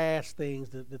fast things,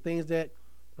 the things that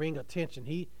bring attention.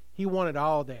 He wanted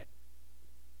all that.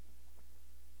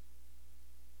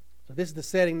 So this is the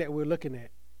setting that we're looking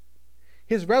at.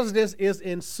 His residence is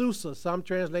in Susa. Some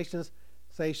translations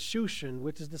say Shushan,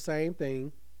 which is the same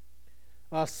thing.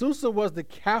 Susa was the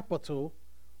capital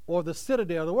or the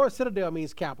citadel. The word citadel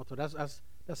means capital.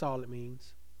 That's all it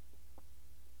means.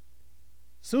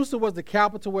 Susa was the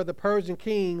capital where the Persian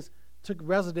kings took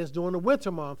residence during the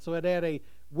winter months. So it had a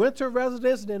winter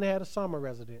residence and then it had a summer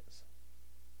residence.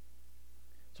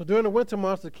 So during the winter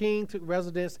months, the king took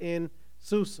residence in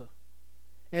Susa.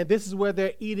 And this is where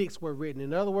their edicts were written.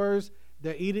 In other words,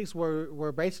 their edicts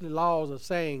were basically laws or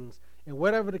sayings. And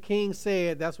whatever the king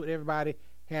said, that's what everybody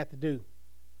had to do.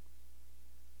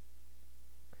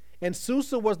 And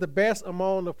Susa was the best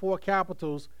among the four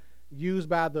capitals used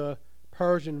by the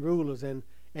Persian rulers. And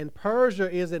Persia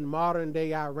is in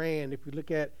modern-day Iran. If you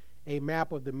look at a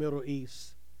map of the Middle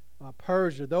East,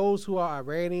 Persia, those who are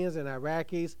Iranians and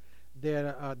Iraqis,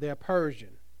 they're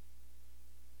Persian.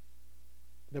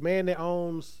 The man that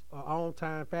owns On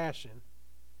Time Fashion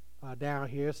down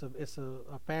here, it's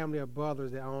a family of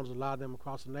brothers that owns a lot of them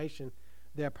across the nation.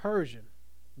 They're Persian.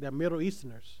 They're Middle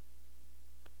Easterners.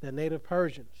 They're native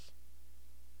Persians.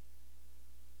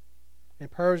 And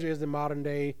Persia is the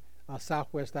modern-day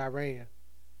southwest Iran.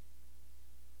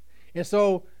 And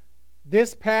so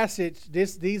this passage,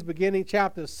 these beginning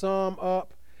chapters sum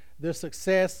up the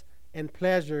success and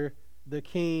pleasure the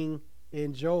king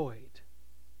enjoyed.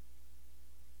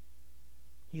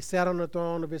 He sat on the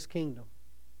throne of his kingdom.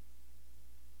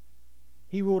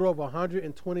 He ruled over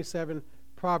 127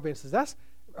 provinces. That's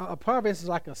a province is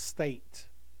like a state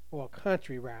or a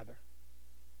country, rather.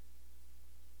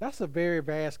 That's a very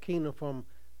vast kingdom from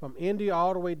India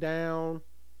all the way down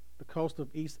the coast of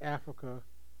East Africa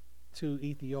to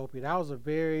Ethiopia. That was a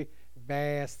very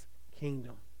vast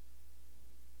kingdom.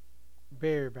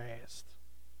 Very vast.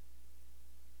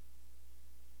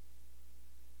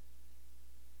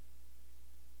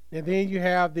 And then you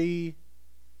have the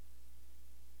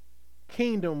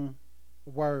kingdom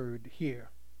word here.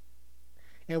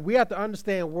 And we have to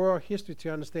understand world history to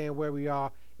understand where we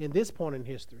are in this point in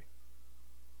history.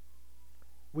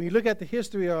 When you look at the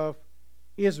history of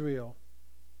Israel,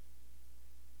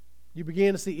 you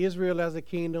begin to see Israel as a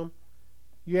kingdom.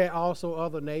 You had also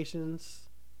other nations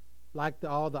like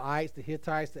all the Ites, the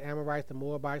Hittites, the Amorites, the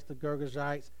Moabites, the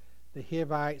Girgashites, the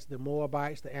Hivites, the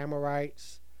Moabites, the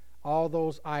Amorites. All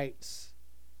those ites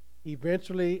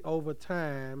eventually over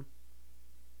time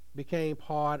became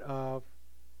part of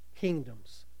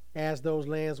kingdoms. As those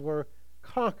lands were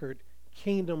conquered,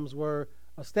 kingdoms were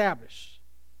established.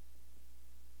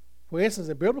 For instance,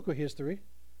 in biblical history,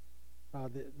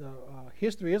 the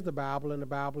history is the Bible, and the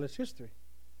Bible is history.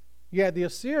 You had the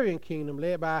Assyrian kingdom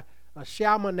led by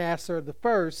Shalmaneser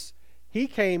I. He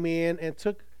came in and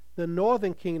took the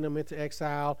northern kingdom into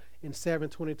exile in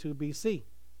 722 BC.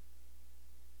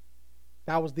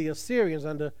 That was the Assyrians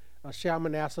under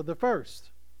Shalmaneser I.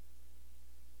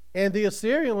 And the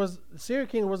Assyrian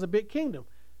kingdom was a big kingdom.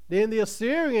 Then the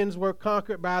Assyrians were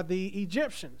conquered by the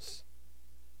Egyptians.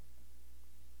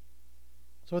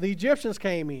 So the Egyptians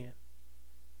came in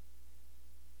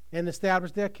and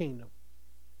established their kingdom.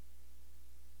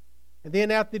 And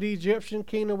then after the Egyptian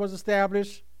kingdom was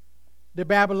established, the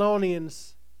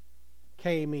Babylonians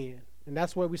came in. And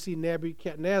that's where we see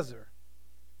Nebuchadnezzar.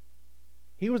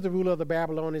 He was the ruler of the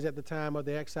Babylonians at the time of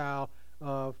the exile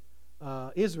of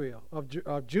Israel,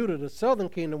 of Judah, the southern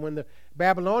kingdom, when the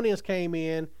Babylonians came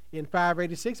in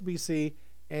 586 BC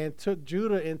and took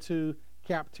Judah into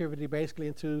captivity, basically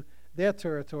into their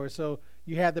territory. So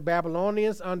you had the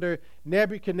Babylonians under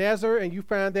Nebuchadnezzar, and you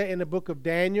find that in the book of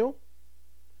Daniel.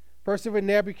 First it was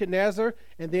Nebuchadnezzar,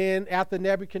 and then after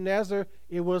Nebuchadnezzar,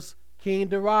 it was King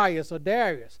Darius or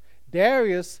Darius.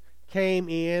 Darius came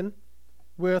in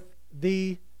with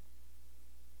the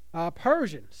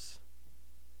Persians.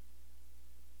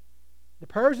 The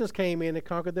Persians came in and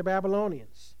conquered the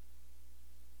Babylonians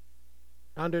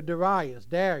under Darius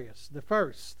the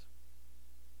first.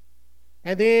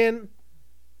 And then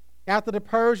after the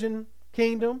Persian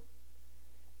kingdom,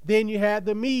 Then you had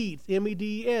the Medes,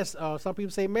 M-E-D-S. Some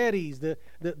people say Medes.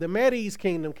 The Medes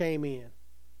kingdom came in.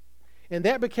 And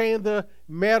that became the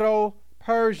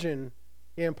Medo-Persian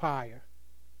Empire.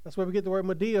 That's where we get the word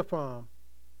Medea from.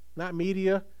 Not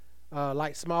media,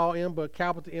 like small m, but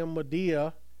capital M,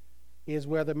 Medea, is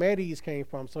where the Medes came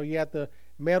from. So you had the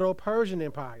Medo-Persian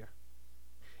Empire.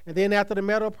 And then after the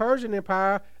Medo-Persian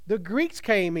Empire, the Greeks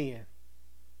came in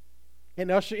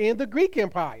and ushered in the Greek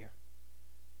Empire.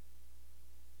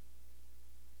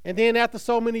 And then after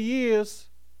so many years,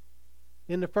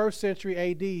 in the 1st century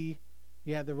A.D.,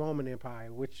 you had the Roman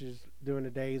Empire, which is during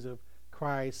the days of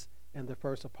Christ and the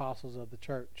first apostles of the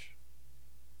church.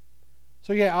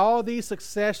 So you had all these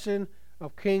succession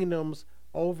of kingdoms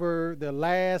over the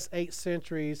last 8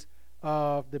 centuries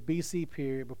of the BC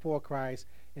period before Christ,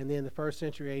 and then the 1st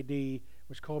century A.D.,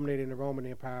 which culminated in the Roman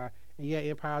Empire. And you had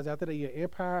empires after that. You had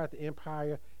empire after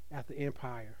empire after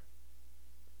empire.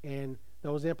 And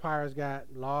those empires got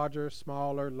larger,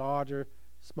 smaller, larger,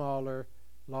 smaller,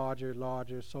 larger,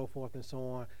 larger, so forth and so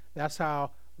on. That's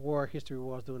how world history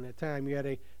was during that time. You had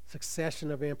a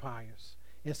succession of empires.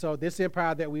 And so this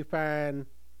empire that we find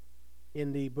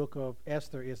in the book of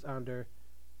Esther is under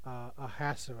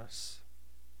Ahasuerus.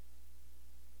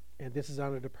 And this is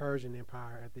under the Persian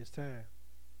Empire at this time.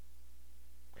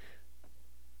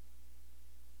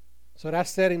 So that's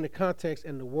setting the context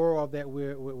and the world that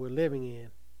we're living in.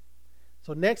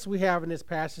 So next we have in this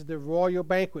passage the royal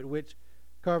banquet, which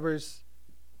covers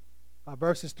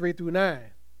verses 3 through 9.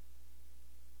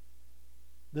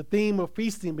 The theme of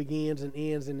feasting begins and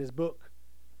ends in this book,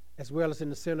 as well as in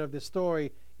the center of this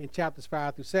story in chapters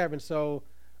 5 through 7. So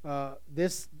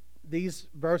these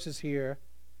verses here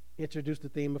introduce the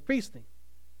theme of feasting.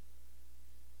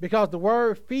 Because the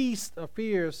word feast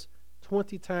appears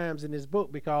 20 times in this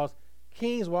book, because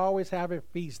kings were always having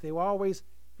feasts. They were always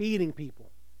feeding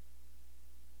people.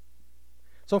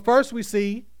 So first we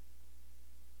see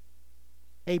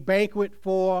a banquet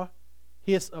for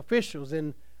his officials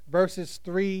in verses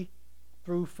 3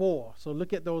 through 4. So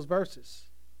look at those verses.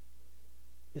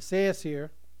 It says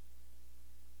here,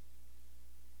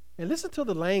 and listen to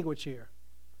the language here,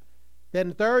 that in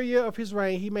the 3rd year of his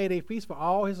reign he made a feast for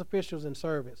all his officials and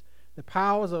servants, the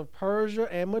powers of Persia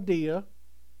and Media,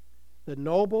 the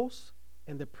nobles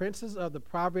and the princes of the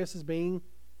provinces being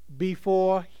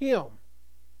before him.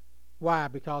 Why?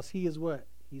 Because he is what?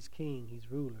 He's king.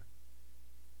 He's ruler.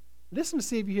 Listen to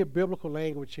see if you hear biblical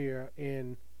language here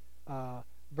in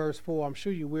verse 4. I'm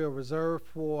sure you will, reserved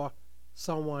for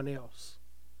someone else.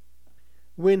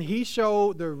 When he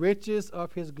showed the riches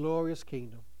of his glorious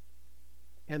kingdom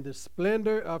and the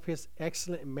splendor of his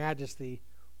excellent majesty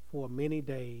for many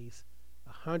days,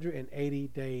 180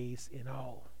 days in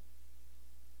all.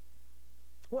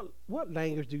 What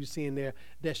language do you see in there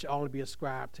that should only be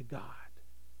ascribed to God?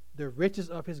 The riches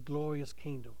of his glorious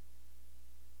kingdom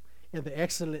and the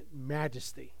excellent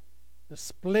majesty, the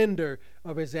splendor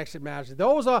of his excellent majesty.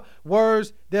 Those are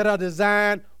words that are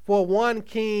designed for one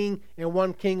king and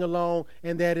one king alone,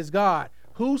 and that is God.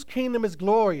 Whose kingdom is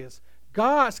glorious?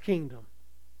 God's kingdom.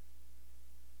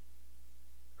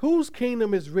 Whose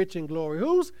kingdom is rich in glory?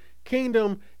 Whose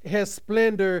kingdom has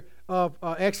splendor of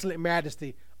excellent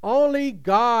majesty? Only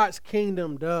God's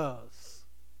kingdom does.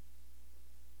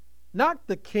 Not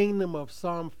the kingdom of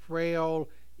some frail,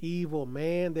 evil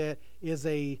man that is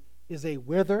a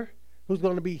wither who's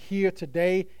going to be here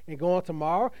today and gone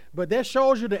tomorrow. But that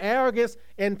shows you the arrogance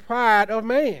and pride of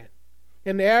man,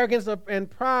 and the arrogance and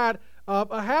pride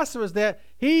of Ahasuerus, that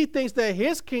he thinks that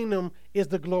his kingdom is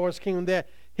the glorious kingdom, that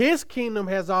his kingdom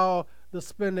has all the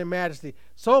splendor and majesty,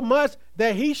 so much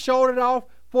that he showed it off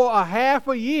for a half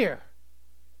a year.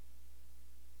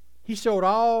 He showed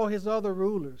all his other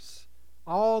rulers,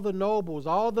 all the nobles,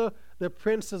 all the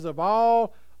princes of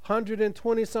all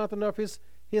 120-something of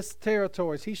his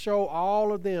territories. He showed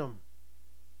all of them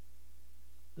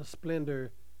the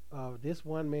splendor of this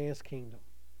one man's kingdom.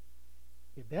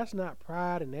 If that's not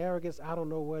pride and arrogance, I don't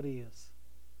know what is.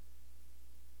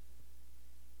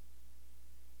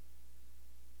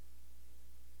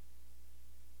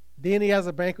 Then he has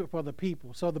a banquet for the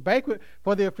people. So the banquet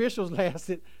for the officials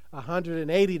lasted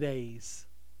 180 days.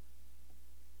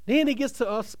 Then he gets to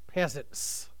us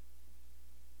peasants.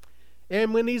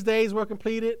 And when these days were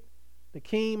completed, the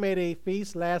king made a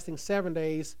feast lasting 7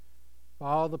 days for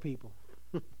all the people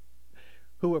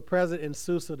who were present in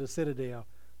Susa, the citadel,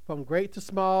 from great to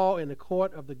small, in the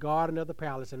court of the garden of the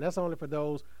palace. And that's only for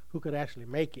those who could actually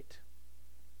make it.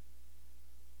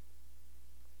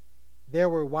 There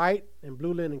were white and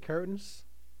blue linen curtains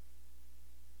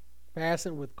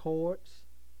fastened with cords,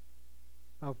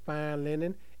 of fine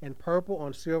linen, and purple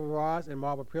on silver rods and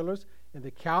marble pillars. And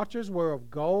the couches were of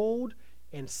gold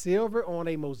and silver on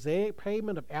a mosaic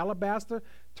pavement of alabaster,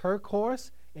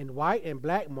 turquoise, and white and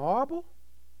black marble.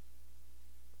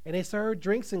 And they served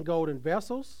drinks in golden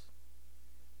vessels,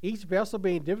 each vessel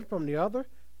being different from the other,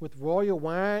 with royal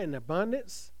wine in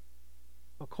abundance,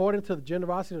 according to the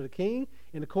generosity of the king.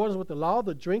 In accordance with the law,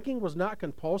 the drinking was not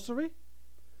compulsory.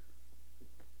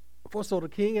 For so the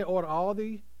king had ordered all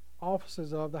the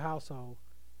officers of the household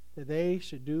that they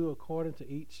should do according to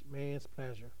each man's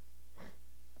pleasure.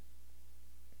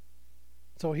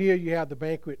 So here you have the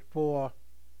banquet for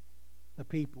the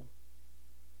people.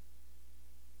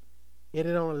 It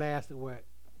had only lasted,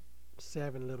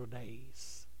 7 little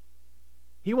days.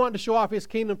 He wanted to show off his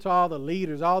kingdom to all the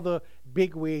leaders, all the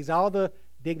bigwigs, all the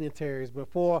dignitaries.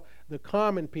 But for the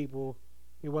common people,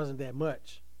 it wasn't that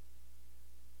much.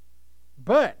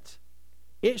 But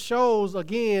it shows,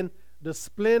 again, the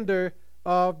splendor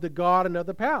of the garden of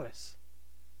the palace.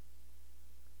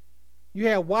 You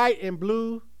have white and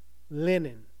blue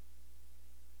linen,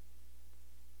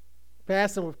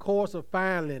 fastened with cords of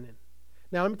fine linen.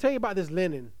 Now, let me tell you about this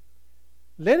linen.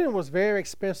 Linen was very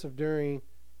expensive during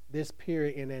this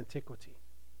period in antiquity.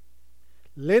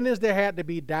 Linens that had to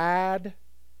be dyed,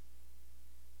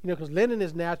 because linen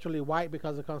is naturally white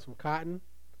because it comes from cotton.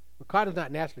 But cotton is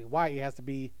not naturally white. It has to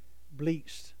be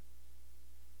bleached.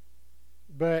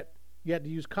 But you had to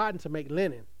use cotton to make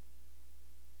linen.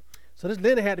 So this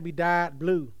linen had to be dyed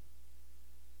blue.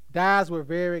 Dyes were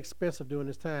very expensive during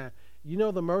this time.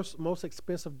 The most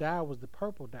expensive dye was the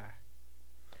purple dye,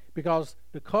 because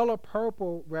the color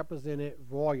purple represented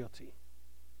royalty.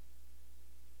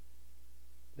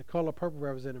 The color purple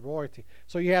represented royalty.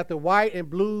 So you had the white and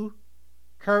blue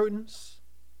curtains,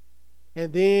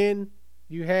 and then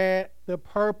you had the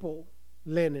purple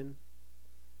linen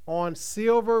on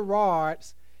silver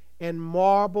rods and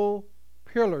marble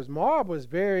pillars. Marble is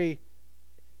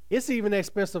it's even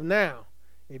expensive now.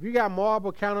 If you got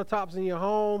marble countertops in your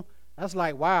home, that's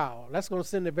like, wow, that's going to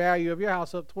send the value of your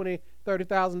house up $20,000,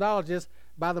 $30,000 just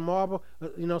by the marble.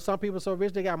 Some people are so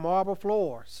rich they got marble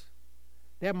floors.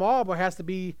 That marble has to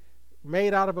be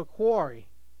made out of a quarry,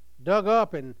 dug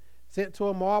up and sent to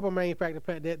a marble manufacturing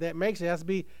plant that makes it. It has to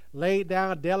be laid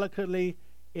down delicately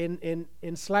in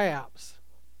slabs.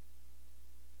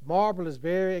 Marble is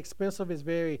very expensive. It's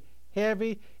very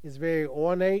heavy. It's very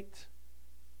ornate.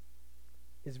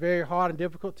 It's very hard and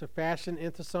difficult to fashion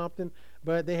into something,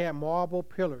 but they had marble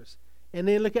pillars. And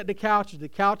then look at the couches. The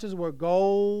couches were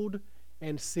gold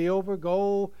and silver.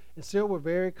 Gold and silver were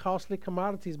very costly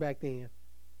commodities back then.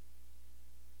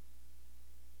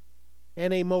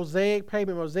 And a mosaic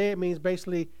pavement. Mosaic means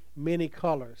basically many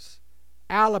colors.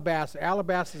 Alabaster.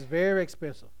 Alabaster is very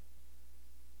expensive.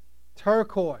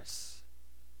 Turquoise.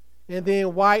 And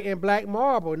then white and black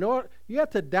marble. You have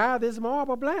to dye this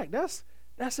marble black. That's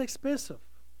expensive.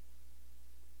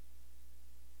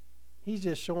 He's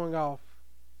just showing off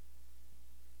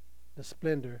the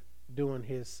splendor during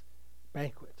his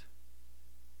banquet.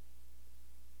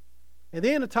 And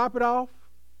then to top it off,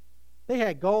 they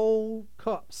had gold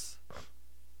cups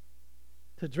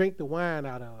to drink the wine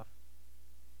out of.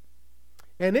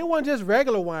 And it wasn't just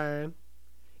regular wine.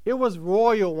 It was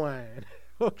royal wine.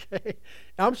 Okay.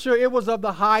 I'm sure it was of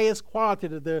the highest quality.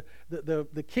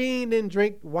 The king didn't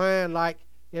drink wine like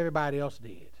everybody else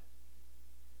did.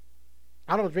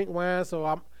 I don't drink wine,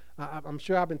 so I'm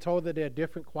sure I've been told that there are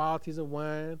different qualities of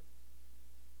wine.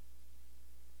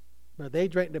 But they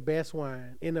drank the best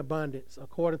wine in abundance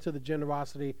according to the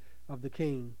generosity of the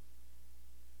king.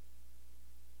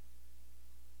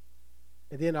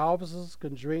 And then the officers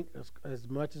could drink as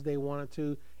much as they wanted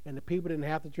to, and the people didn't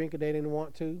have to drink if they didn't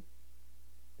want to.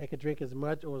 They could drink as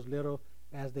much or as little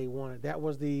as they wanted. That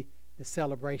was the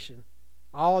celebration.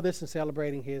 All this in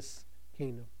celebrating his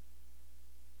kingdom.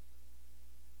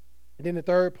 And then the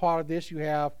third part of this, you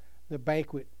have the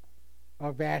banquet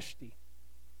of Vashti.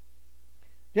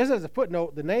 Just as a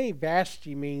footnote, the name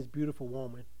Vashti means beautiful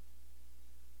woman.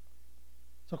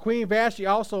 So Queen Vashti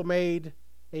also made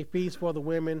a feast for the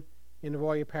women in the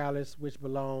royal palace, which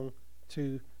belonged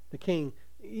to the king.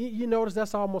 You notice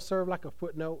that's almost served like a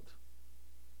footnote,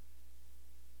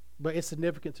 but it's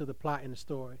significant to the plot in the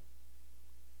story.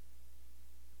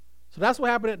 So that's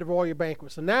what happened at the royal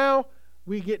banquet. So now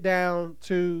we get down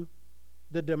to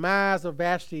the demise of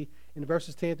Vashti in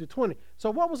verses 10 through 20. So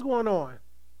what was going on?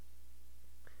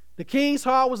 The king's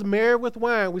heart was merry with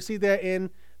wine. We see that in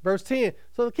verse 10.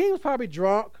 So the king was probably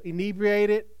drunk,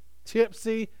 inebriated,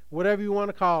 tipsy, whatever you want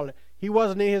to call it. He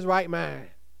wasn't in his right mind.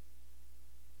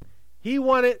 He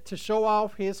wanted to show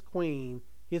off his queen,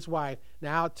 his wife.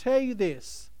 Now I'll tell you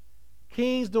this.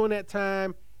 Kings during that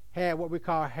time had what we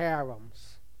call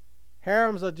harems.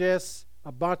 Harems are just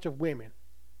a bunch of women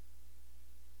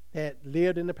that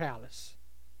lived in the palace.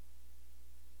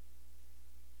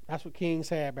 That's what kings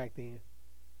had back then.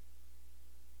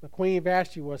 But Queen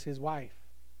Vashti was his wife.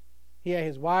 He had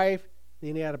his wife,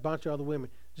 then he had a bunch of other women.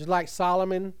 Just like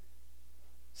Solomon,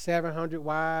 700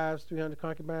 wives, 300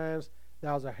 concubines,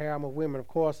 that was a harem of women. Of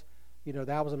course,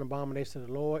 that was an abomination to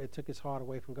the Lord. It took his heart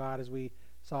away from God, as we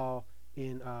saw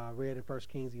read in 1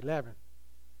 Kings 11.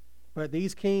 But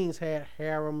these kings had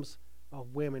harems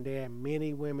of women. They had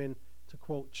many women to,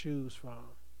 quote, choose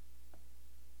from.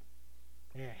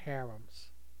 They had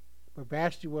harems. But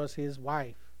Vashti was his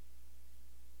wife.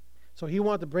 So he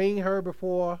wanted to bring her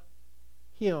before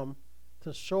him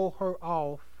to show her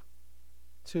off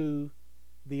to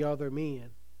the other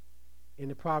men in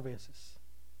the provinces.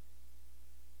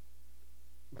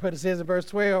 But it says in verse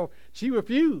 12, she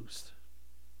refused.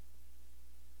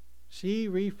 She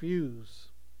refused.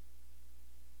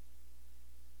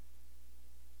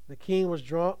 The king was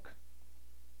drunk,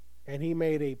 and he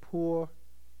made a poor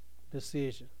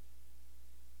decision.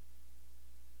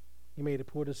 He made a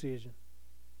poor decision.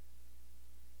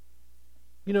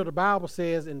 The Bible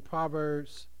says in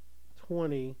Proverbs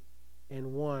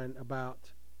 20:1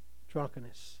 about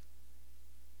drunkenness.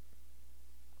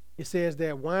 It says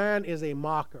that wine is a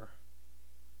mocker,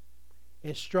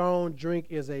 and strong drink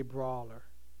is a brawler,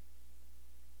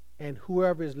 and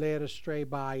whoever is led astray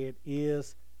by it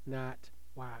is not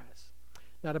wise.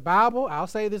 Now the Bible, I'll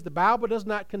say this, the Bible does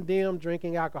not condemn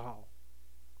drinking alcohol.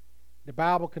 The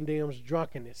Bible condemns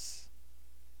drunkenness.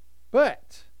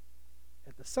 But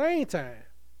at the same time,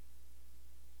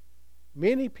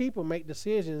 many people make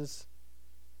decisions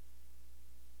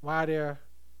while they're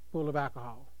full of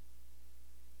alcohol.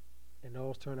 And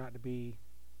those turn out to be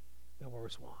the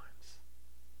worst ones.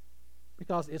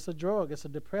 Because it's a drug, it's a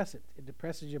depressant. It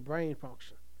depresses your brain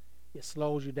function. It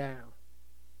slows you down.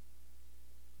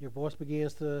 Your voice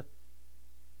begins to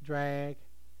drag.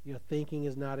 Your thinking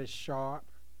is not as sharp.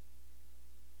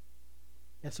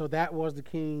 And so that was the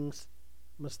king's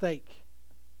mistake.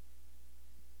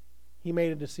 He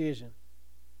made a decision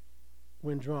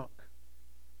when drunk.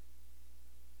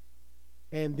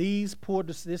 And this poor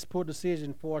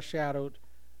decision foreshadowed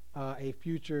a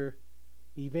future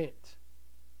event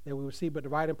that we will see. But the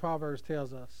writer in Proverbs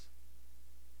tells us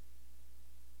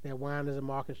that wine is a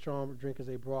mocker and strong drink is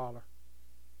a brawler.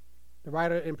 The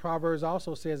writer in Proverbs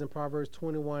also says in Proverbs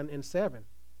 21:7,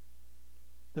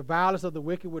 the violence of the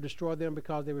wicked will destroy them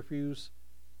because they refuse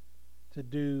to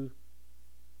do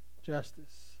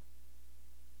justice.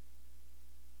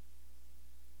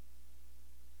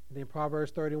 And then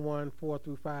Proverbs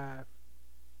 31:4-5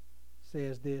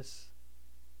 says this: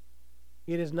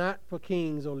 it is not for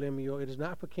kings, O Lemuel, it is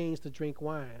not for kings to drink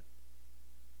wine,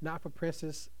 not for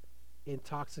princes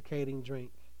intoxicating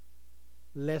drink,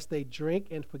 lest they drink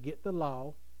and forget the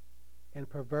law and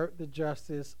pervert the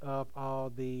justice of all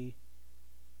the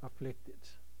afflicted.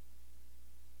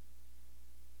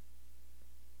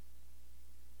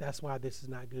 That's why this is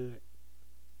not good.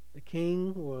 The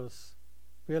king was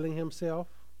feeling himself.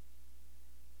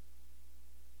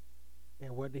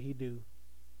 And what did he do?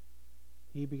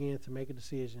 He began to make a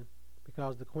decision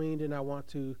because the queen did not want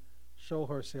to show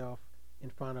herself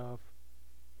in front of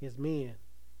his men.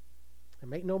 And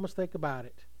make no mistake about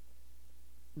it,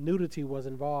 nudity was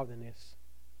involved in this,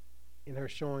 in her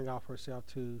showing off herself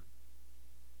to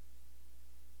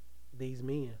these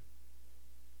men.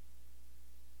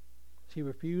 She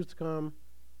refused to come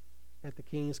at the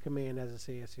king's command, as it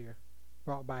says here,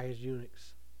 brought by his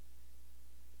eunuchs.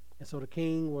 And so the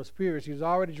king was furious. He was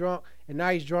already drunk, and now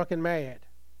he's drunk and mad.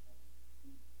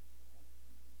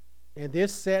 And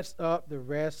this sets up the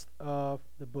rest of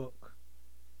the book.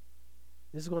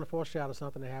 This is going to foreshadow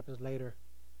something that happens later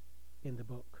in the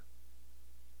book.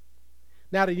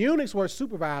 Now, the eunuchs were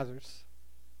supervisors.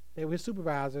 They were his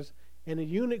supervisors, and the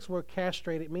eunuchs were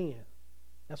castrated men.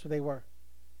 That's what they were.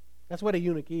 That's what a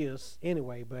eunuch is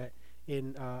anyway, but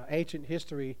in ancient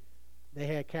history, they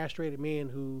had castrated men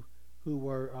who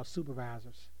were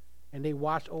supervisors. And they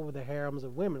watched over the harems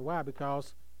of women. Why?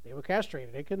 Because they were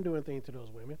castrated. They couldn't do anything to those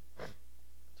women.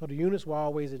 So the eunuchs were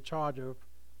always in charge of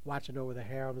watching over the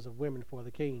harems of women for the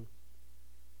king.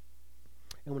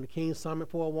 And when the king summoned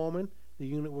for a woman, the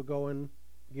eunuch would go and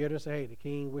get her and say, hey, the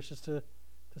king wishes to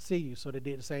see you. So they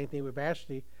did the same thing with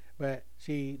Vashti, but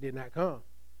she did not come.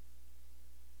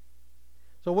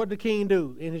 So what did the king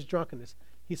do in his drunkenness?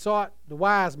 He sought the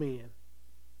wise men,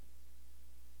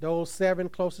 those 7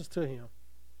 closest to him.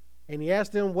 And he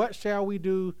asked them, what shall we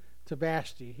do to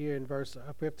Vashti? Here in verse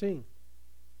 15.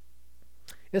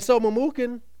 And so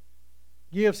Memucan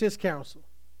gives his counsel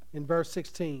in verse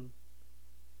 16.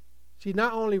 She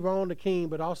not only wronged the king,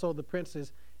 but also the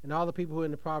princes and all the people who are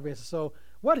in the provinces. So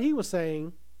what he was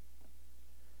saying,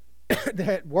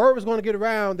 that word was going to get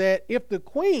around that if the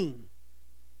queen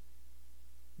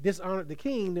dishonored the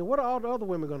king, then what are all the other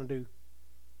women going to do?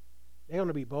 They're going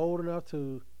to be bold enough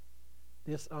to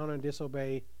dishonor and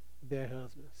disobey their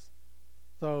husbands.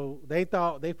 So they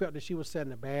felt that she was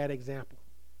setting a bad example.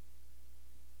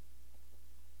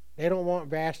 They don't want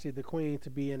Vashti, the queen, to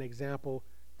be an example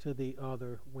to the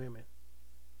other women.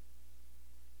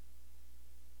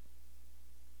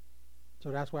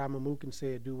 So that's why Memucan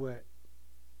said, do what?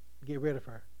 Get rid of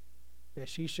her. That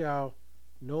she shall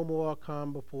no more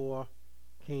come before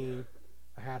King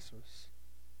Ahasuerus.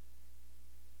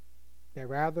 That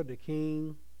rather the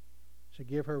king should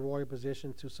give her royal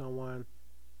position to someone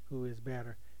who is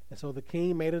better. And so the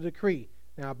king made a decree.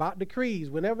 Now about decrees,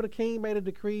 whenever the king made a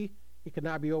decree, it could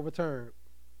not be overturned.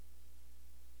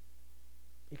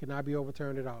 It could not be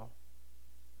overturned at all.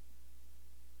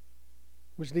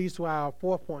 Which leads to our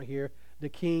fourth point here. The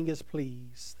king is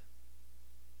pleased.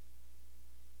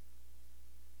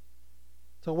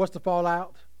 So what's the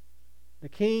fallout? The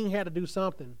king had to do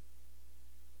something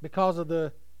because of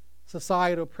the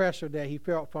societal pressure that he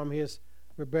felt from his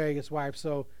rebellious wife.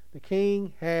 So the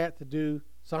king had to do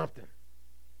something.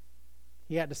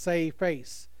 He had to save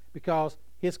face because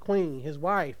his queen, his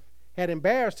wife, had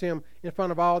embarrassed him in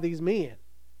front of all these men.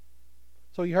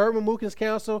 So he heard Memucan's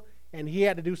counsel, and he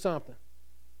had to do something.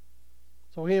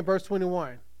 So here in verse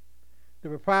 21, the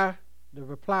reply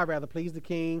pleased the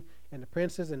king and the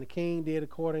princes, and the king did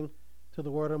according to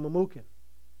the word of Memucan.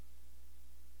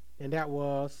 And that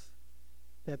was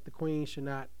that the queen should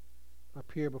not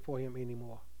appear before him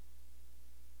anymore.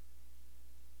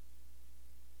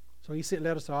 So he sent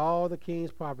letters to all the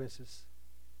king's provinces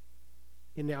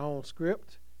in their own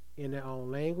script, in their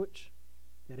own language,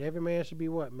 that every man should be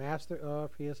what? Master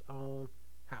of his own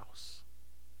house.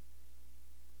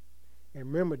 And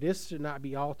remember, this should not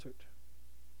be altered.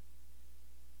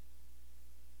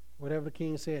 Whatever the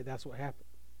king said, that's what happened.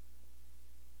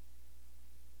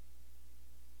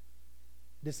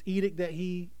 This edict that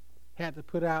he had to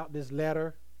put out, this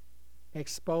letter,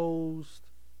 exposed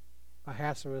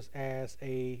Ahasuerus as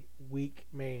a weak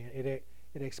man. It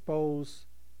exposed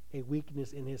a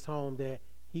weakness in his home that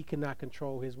he could not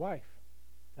control his wife.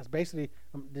 That's basically,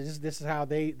 this is how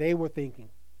they were thinking.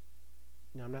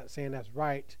 Now, I'm not saying that's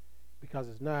right, because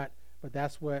it's not, but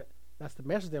that's the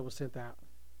message that was sent out,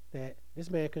 that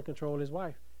this man can control his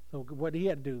wife. So what he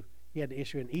had to do? He had to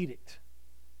issue an edict,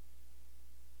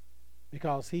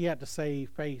 because he had to save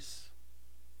face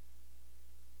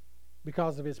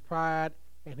because of his pride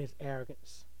and his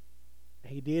arrogance.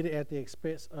 And he did it at the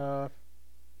expense of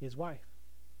his wife.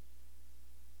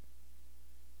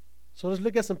 So let's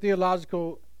look at some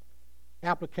theological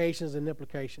applications and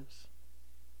implications.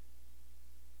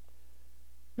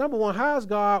 Number one, how is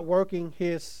God working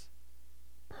his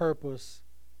purpose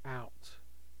out?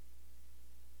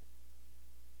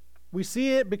 We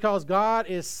see it because God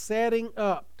is setting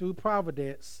up through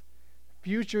providence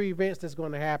future events that's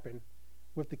going to happen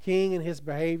with the king and his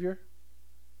behavior,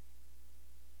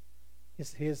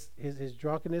 his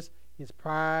drunkenness, his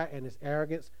pride, and his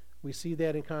arrogance. We see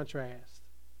that in contrast.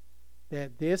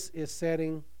 That this is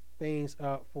setting things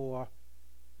up for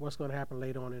what's going to happen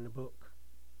later on in the book.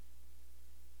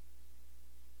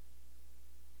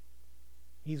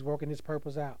 He's working his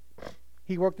purpose out.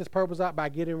 He worked his purpose out by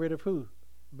getting rid of who?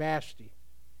 Vashti.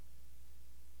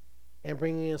 And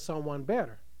bringing in someone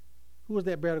better. Who is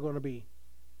that better going to be?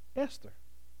 Esther.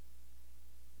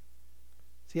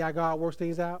 See how God works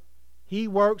things out? He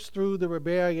works through the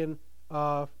rebellion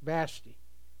of Vashti.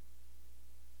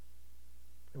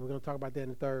 And we're going to talk about that in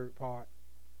the third part.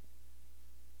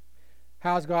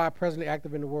 How is God presently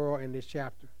active in the world in this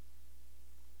chapter?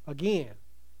 Again,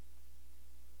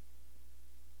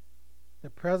 the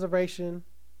preservation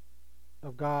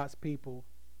of God's people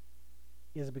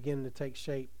is beginning to take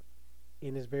shape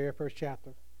in this very first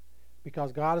chapter,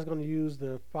 because God is going to use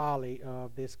the folly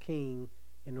of this king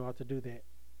in order to do that.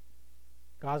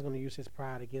 God's going to use his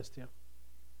pride against him.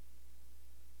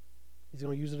 He's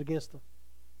going to use it against him.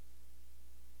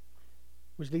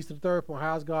 Which leads to the third point.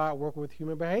 How is God working with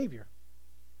human behavior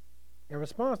in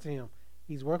response to him?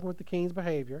 He's working with the king's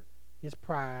behavior, his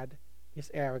pride,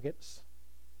 his arrogance.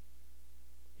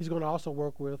 He's going to also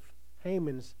work with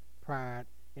Haman's pride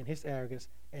and his arrogance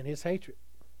and his hatred.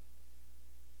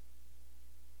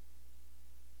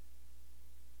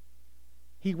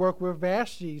 He worked with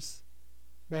Vashti's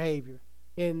behavior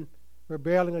in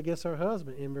rebelling against her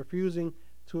husband and refusing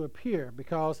to appear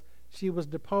because she was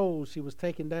deposed, she was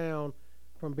taken down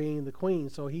from being the queen.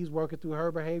 So he's working through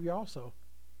her behavior also.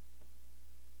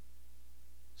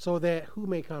 So that who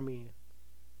may come in?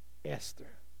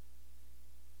 Esther.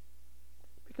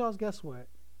 Because guess what?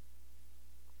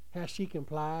 Had she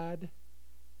complied,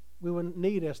 we wouldn't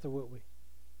need Esther, would we?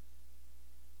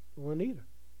 We wouldn't need her.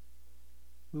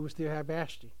 We would still have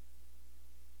Vashti.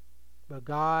 But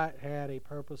God had a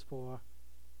purpose for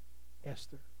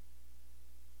Esther.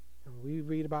 And when we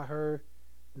read about her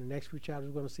in the next few chapters,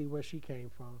 we're going to see where she came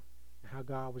from and how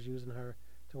God was using her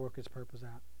to work his purpose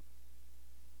out.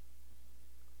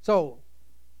 So,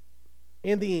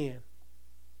 in the end,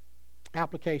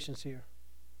 applications here.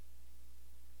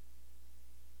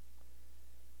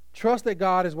 Trust that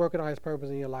God is working on his purpose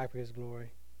in your life for his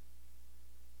glory.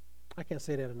 I can't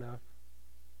say that enough.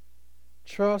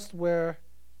 Trust where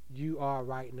you are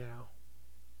right now.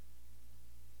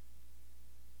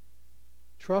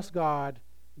 Trust God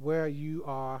where you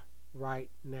are right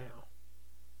now.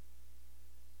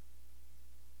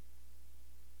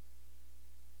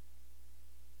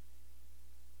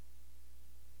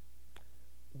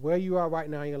 Where you are right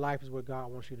now in your life is where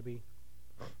God wants you to be.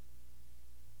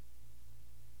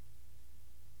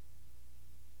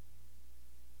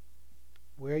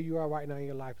 Where you are right now in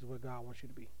your life is where God wants you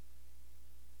to be.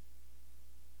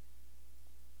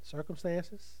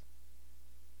 Circumstances,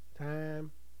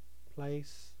 time,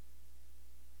 place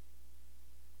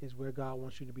is where God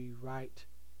wants you to be right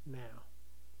now.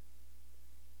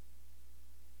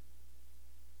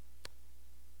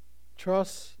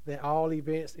 Trust that all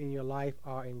events in your life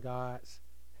are in God's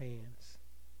hands.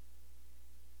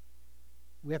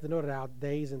 We have to know that our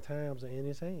days and times are in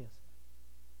his hands.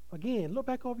 Again, look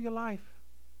back over your life.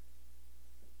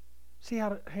 See how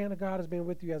the hand of God has been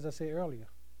with you, as I said earlier.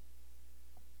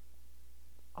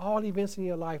 All events in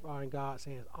your life are in God's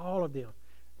hands. All of them.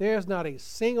 There's not a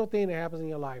single thing that happens in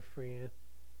your life, friend,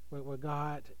 where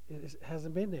God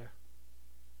hasn't been there.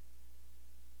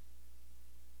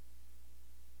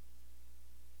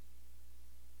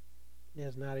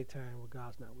 There's not a time where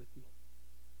God's not with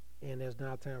you. And there's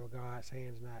not a time where God's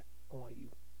hand's not on you.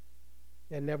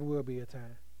 There never will be a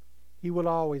time. He will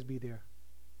always be there.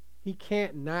 He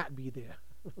can't not be there.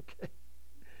 Okay.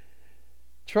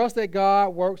 Trust that God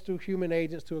works through human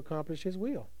agents to accomplish his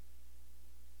will.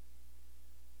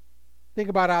 Think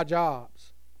about our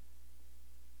jobs.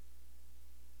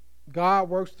 God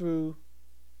works through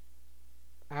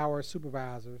our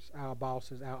supervisors, our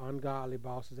bosses, our ungodly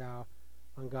bosses, our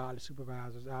ungodly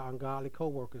supervisors, our ungodly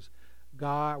co-workers.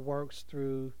 God works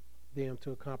through them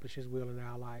to accomplish his will in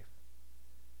our life.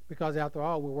 Because after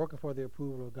all, we're working for the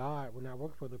approval of God. We're not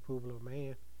working for the approval of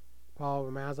man. Paul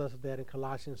reminds us of that in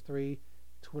Colossians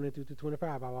 3:22-25.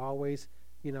 I've always,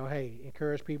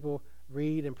 encourage people,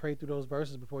 read and pray through those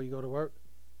verses before you go to work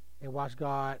and watch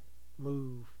God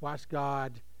move. Watch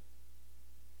God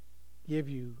give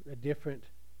you a different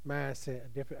mindset, a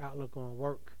different outlook on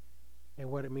work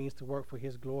and what it means to work for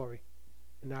his glory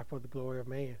and not for the glory of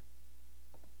man.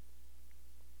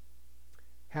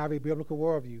 Have a biblical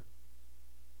worldview.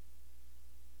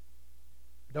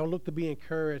 Don't look to be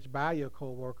encouraged by your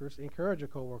co-workers. Encourage your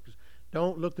co-workers.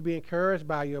 Don't look to be encouraged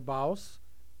by your boss.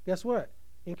 Guess what?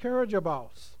 Encourage your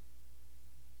boss.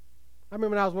 I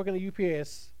remember when I was working at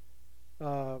UPS,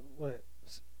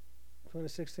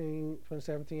 2016,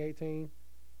 2017, 18,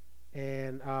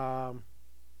 and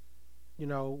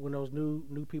when those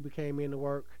new people came in to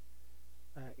work,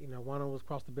 one of them was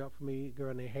across the belt for me, a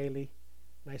girl named Haley.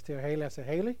 And I tell Haley, I said,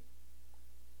 Haley,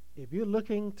 if you're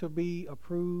looking to be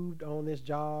approved on this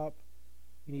job,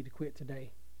 you need to quit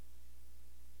today.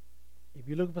 If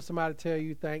you're looking for somebody to tell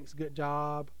you, thanks, good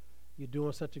job, you're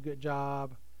doing such a good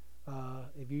job,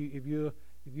 if you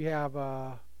have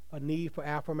a need for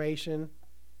affirmation,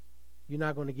 you're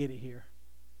not going to get it here.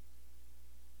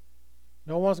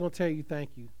 No one's going to tell you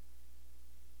thank you,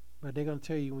 but they're going to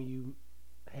tell you when you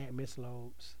had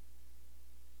misloads.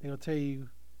 They're going to tell you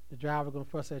the driver's going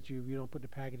to fuss at you if you don't put the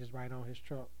packages right on his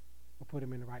truck or put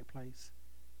them in the right place.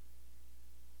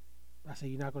 I said,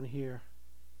 you're not going to hear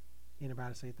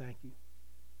anybody say thank you.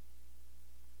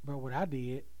 But what I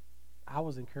did, I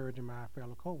was encouraging my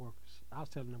fellow co-workers. I was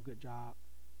telling them good job.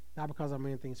 Not because I'm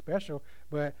anything special,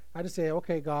 but I just said,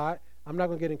 okay, God, I'm not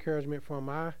going to get encouragement from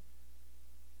my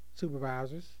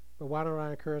supervisors, but why don't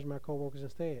I encourage my co-workers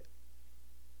instead?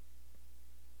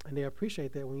 And they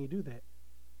appreciate that when you do that.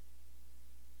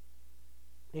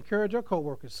 Encourage your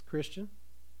co-workers, Christian.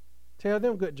 Tell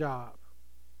them good job.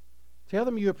 Tell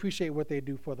them you appreciate what they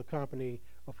do for the company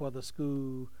or for the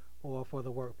school or for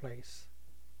the workplace.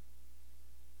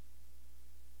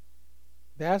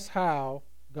 That's how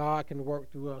God can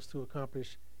work through us to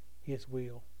accomplish his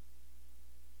will.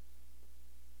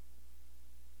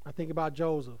 I think about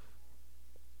Joseph.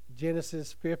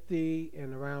 Genesis 50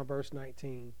 and around verse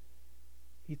 19.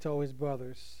 He told his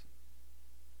brothers,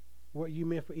 what you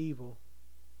meant for evil,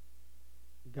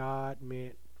 God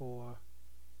meant for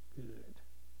good.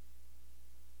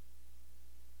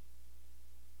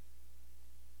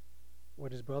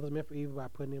 What his brothers meant for evil by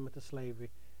putting him into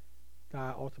slavery,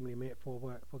 God ultimately meant for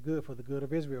what? For good, for the good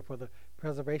of Israel, for the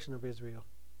preservation of Israel.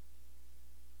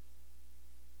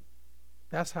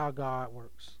 That's how God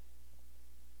works.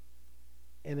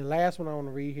 And the last one I want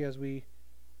to read here as we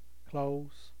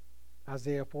close,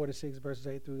 Isaiah 46, verses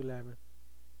 8 through 11.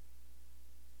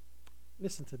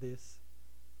 Listen to this.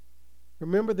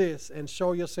 Remember this and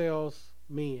show yourselves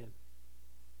men.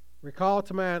 Recall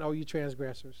to mind, O you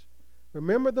transgressors.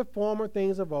 Remember the former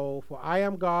things of old, for I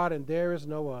am God and there is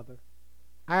no other.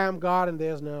 I am God and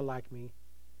there is none like me,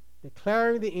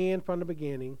 declaring the end from the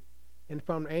beginning, and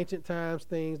from ancient times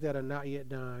things that are not yet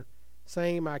done,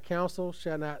 saying my counsel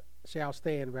shall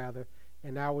stand,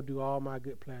 and I will do all my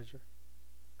good pleasure.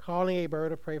 Calling a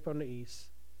bird of prey from the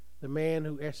east, the man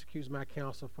who executes my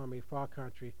counsel from a far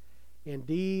country.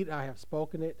 Indeed, I have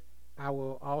spoken it, I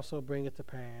will also bring it to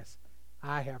pass.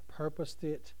 I have purposed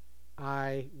it,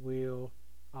 I will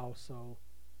also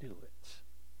do it.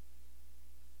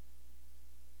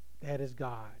 That is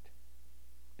God.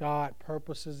 God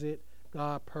purposes it.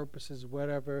 God purposes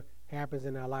whatever happens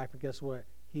in our life. And guess what?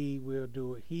 He will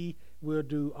do it. He will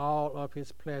do all of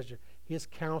his pleasure. His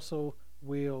counsel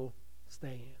will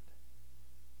stand.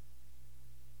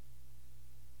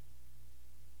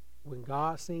 When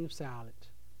God seems silent,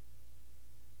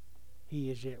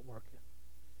 he is yet working.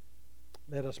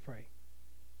 Let us pray.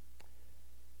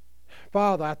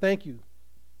 Father, I thank you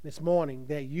this morning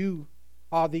that you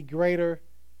are the greater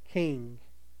King.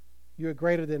 You are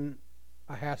greater than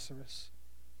Ahasuerus.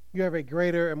 You have a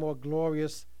greater and more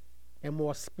glorious and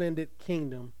more splendid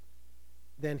kingdom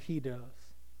than he does.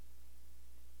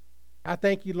 I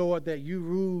thank you, Lord, that you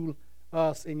rule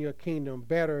us in your kingdom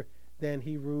better than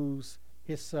he rules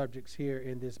his subjects here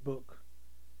in this book.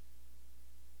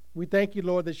 We thank you,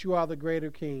 Lord, that you are the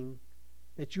greater King,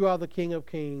 that you are the King of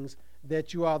kings,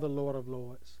 that you are the Lord of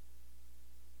lords,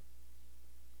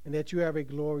 and that you have a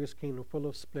glorious kingdom full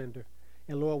of splendor.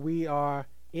 And Lord, we are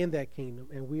in that kingdom,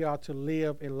 and we are to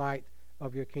live in light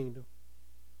of your kingdom.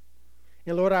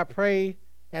 And Lord, I pray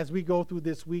as we go through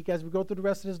this week, as we go through the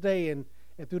rest of this day and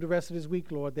through the rest of this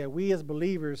week, Lord, that we as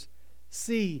believers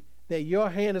see that your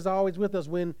hand is always with us.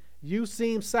 When you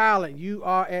seem silent, you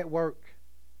are at work.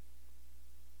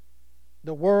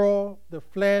 The world, the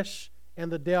flesh,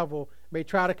 and the devil may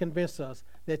try to convince us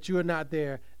that you're not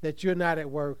there, that you're not at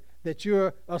work, that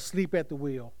you're asleep at the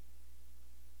wheel.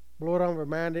 Lord, I'm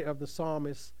reminded of the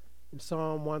psalmist in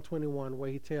Psalm 121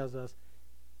 where he tells us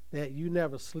that you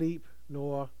never sleep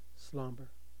nor slumber,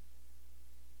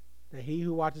 that he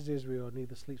who watches Israel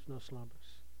neither sleeps nor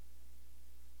slumbers,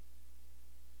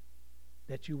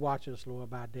 that you watch us, Lord,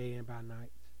 by day and by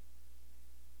night.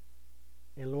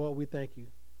 And Lord, we thank you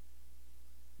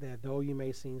that though you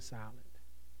may seem silent,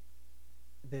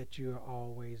 that you're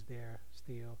always there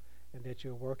still, and that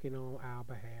you're working on our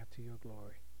behalf to your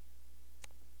glory.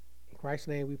 In Christ's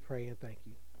name we pray and thank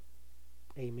you.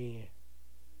 Amen.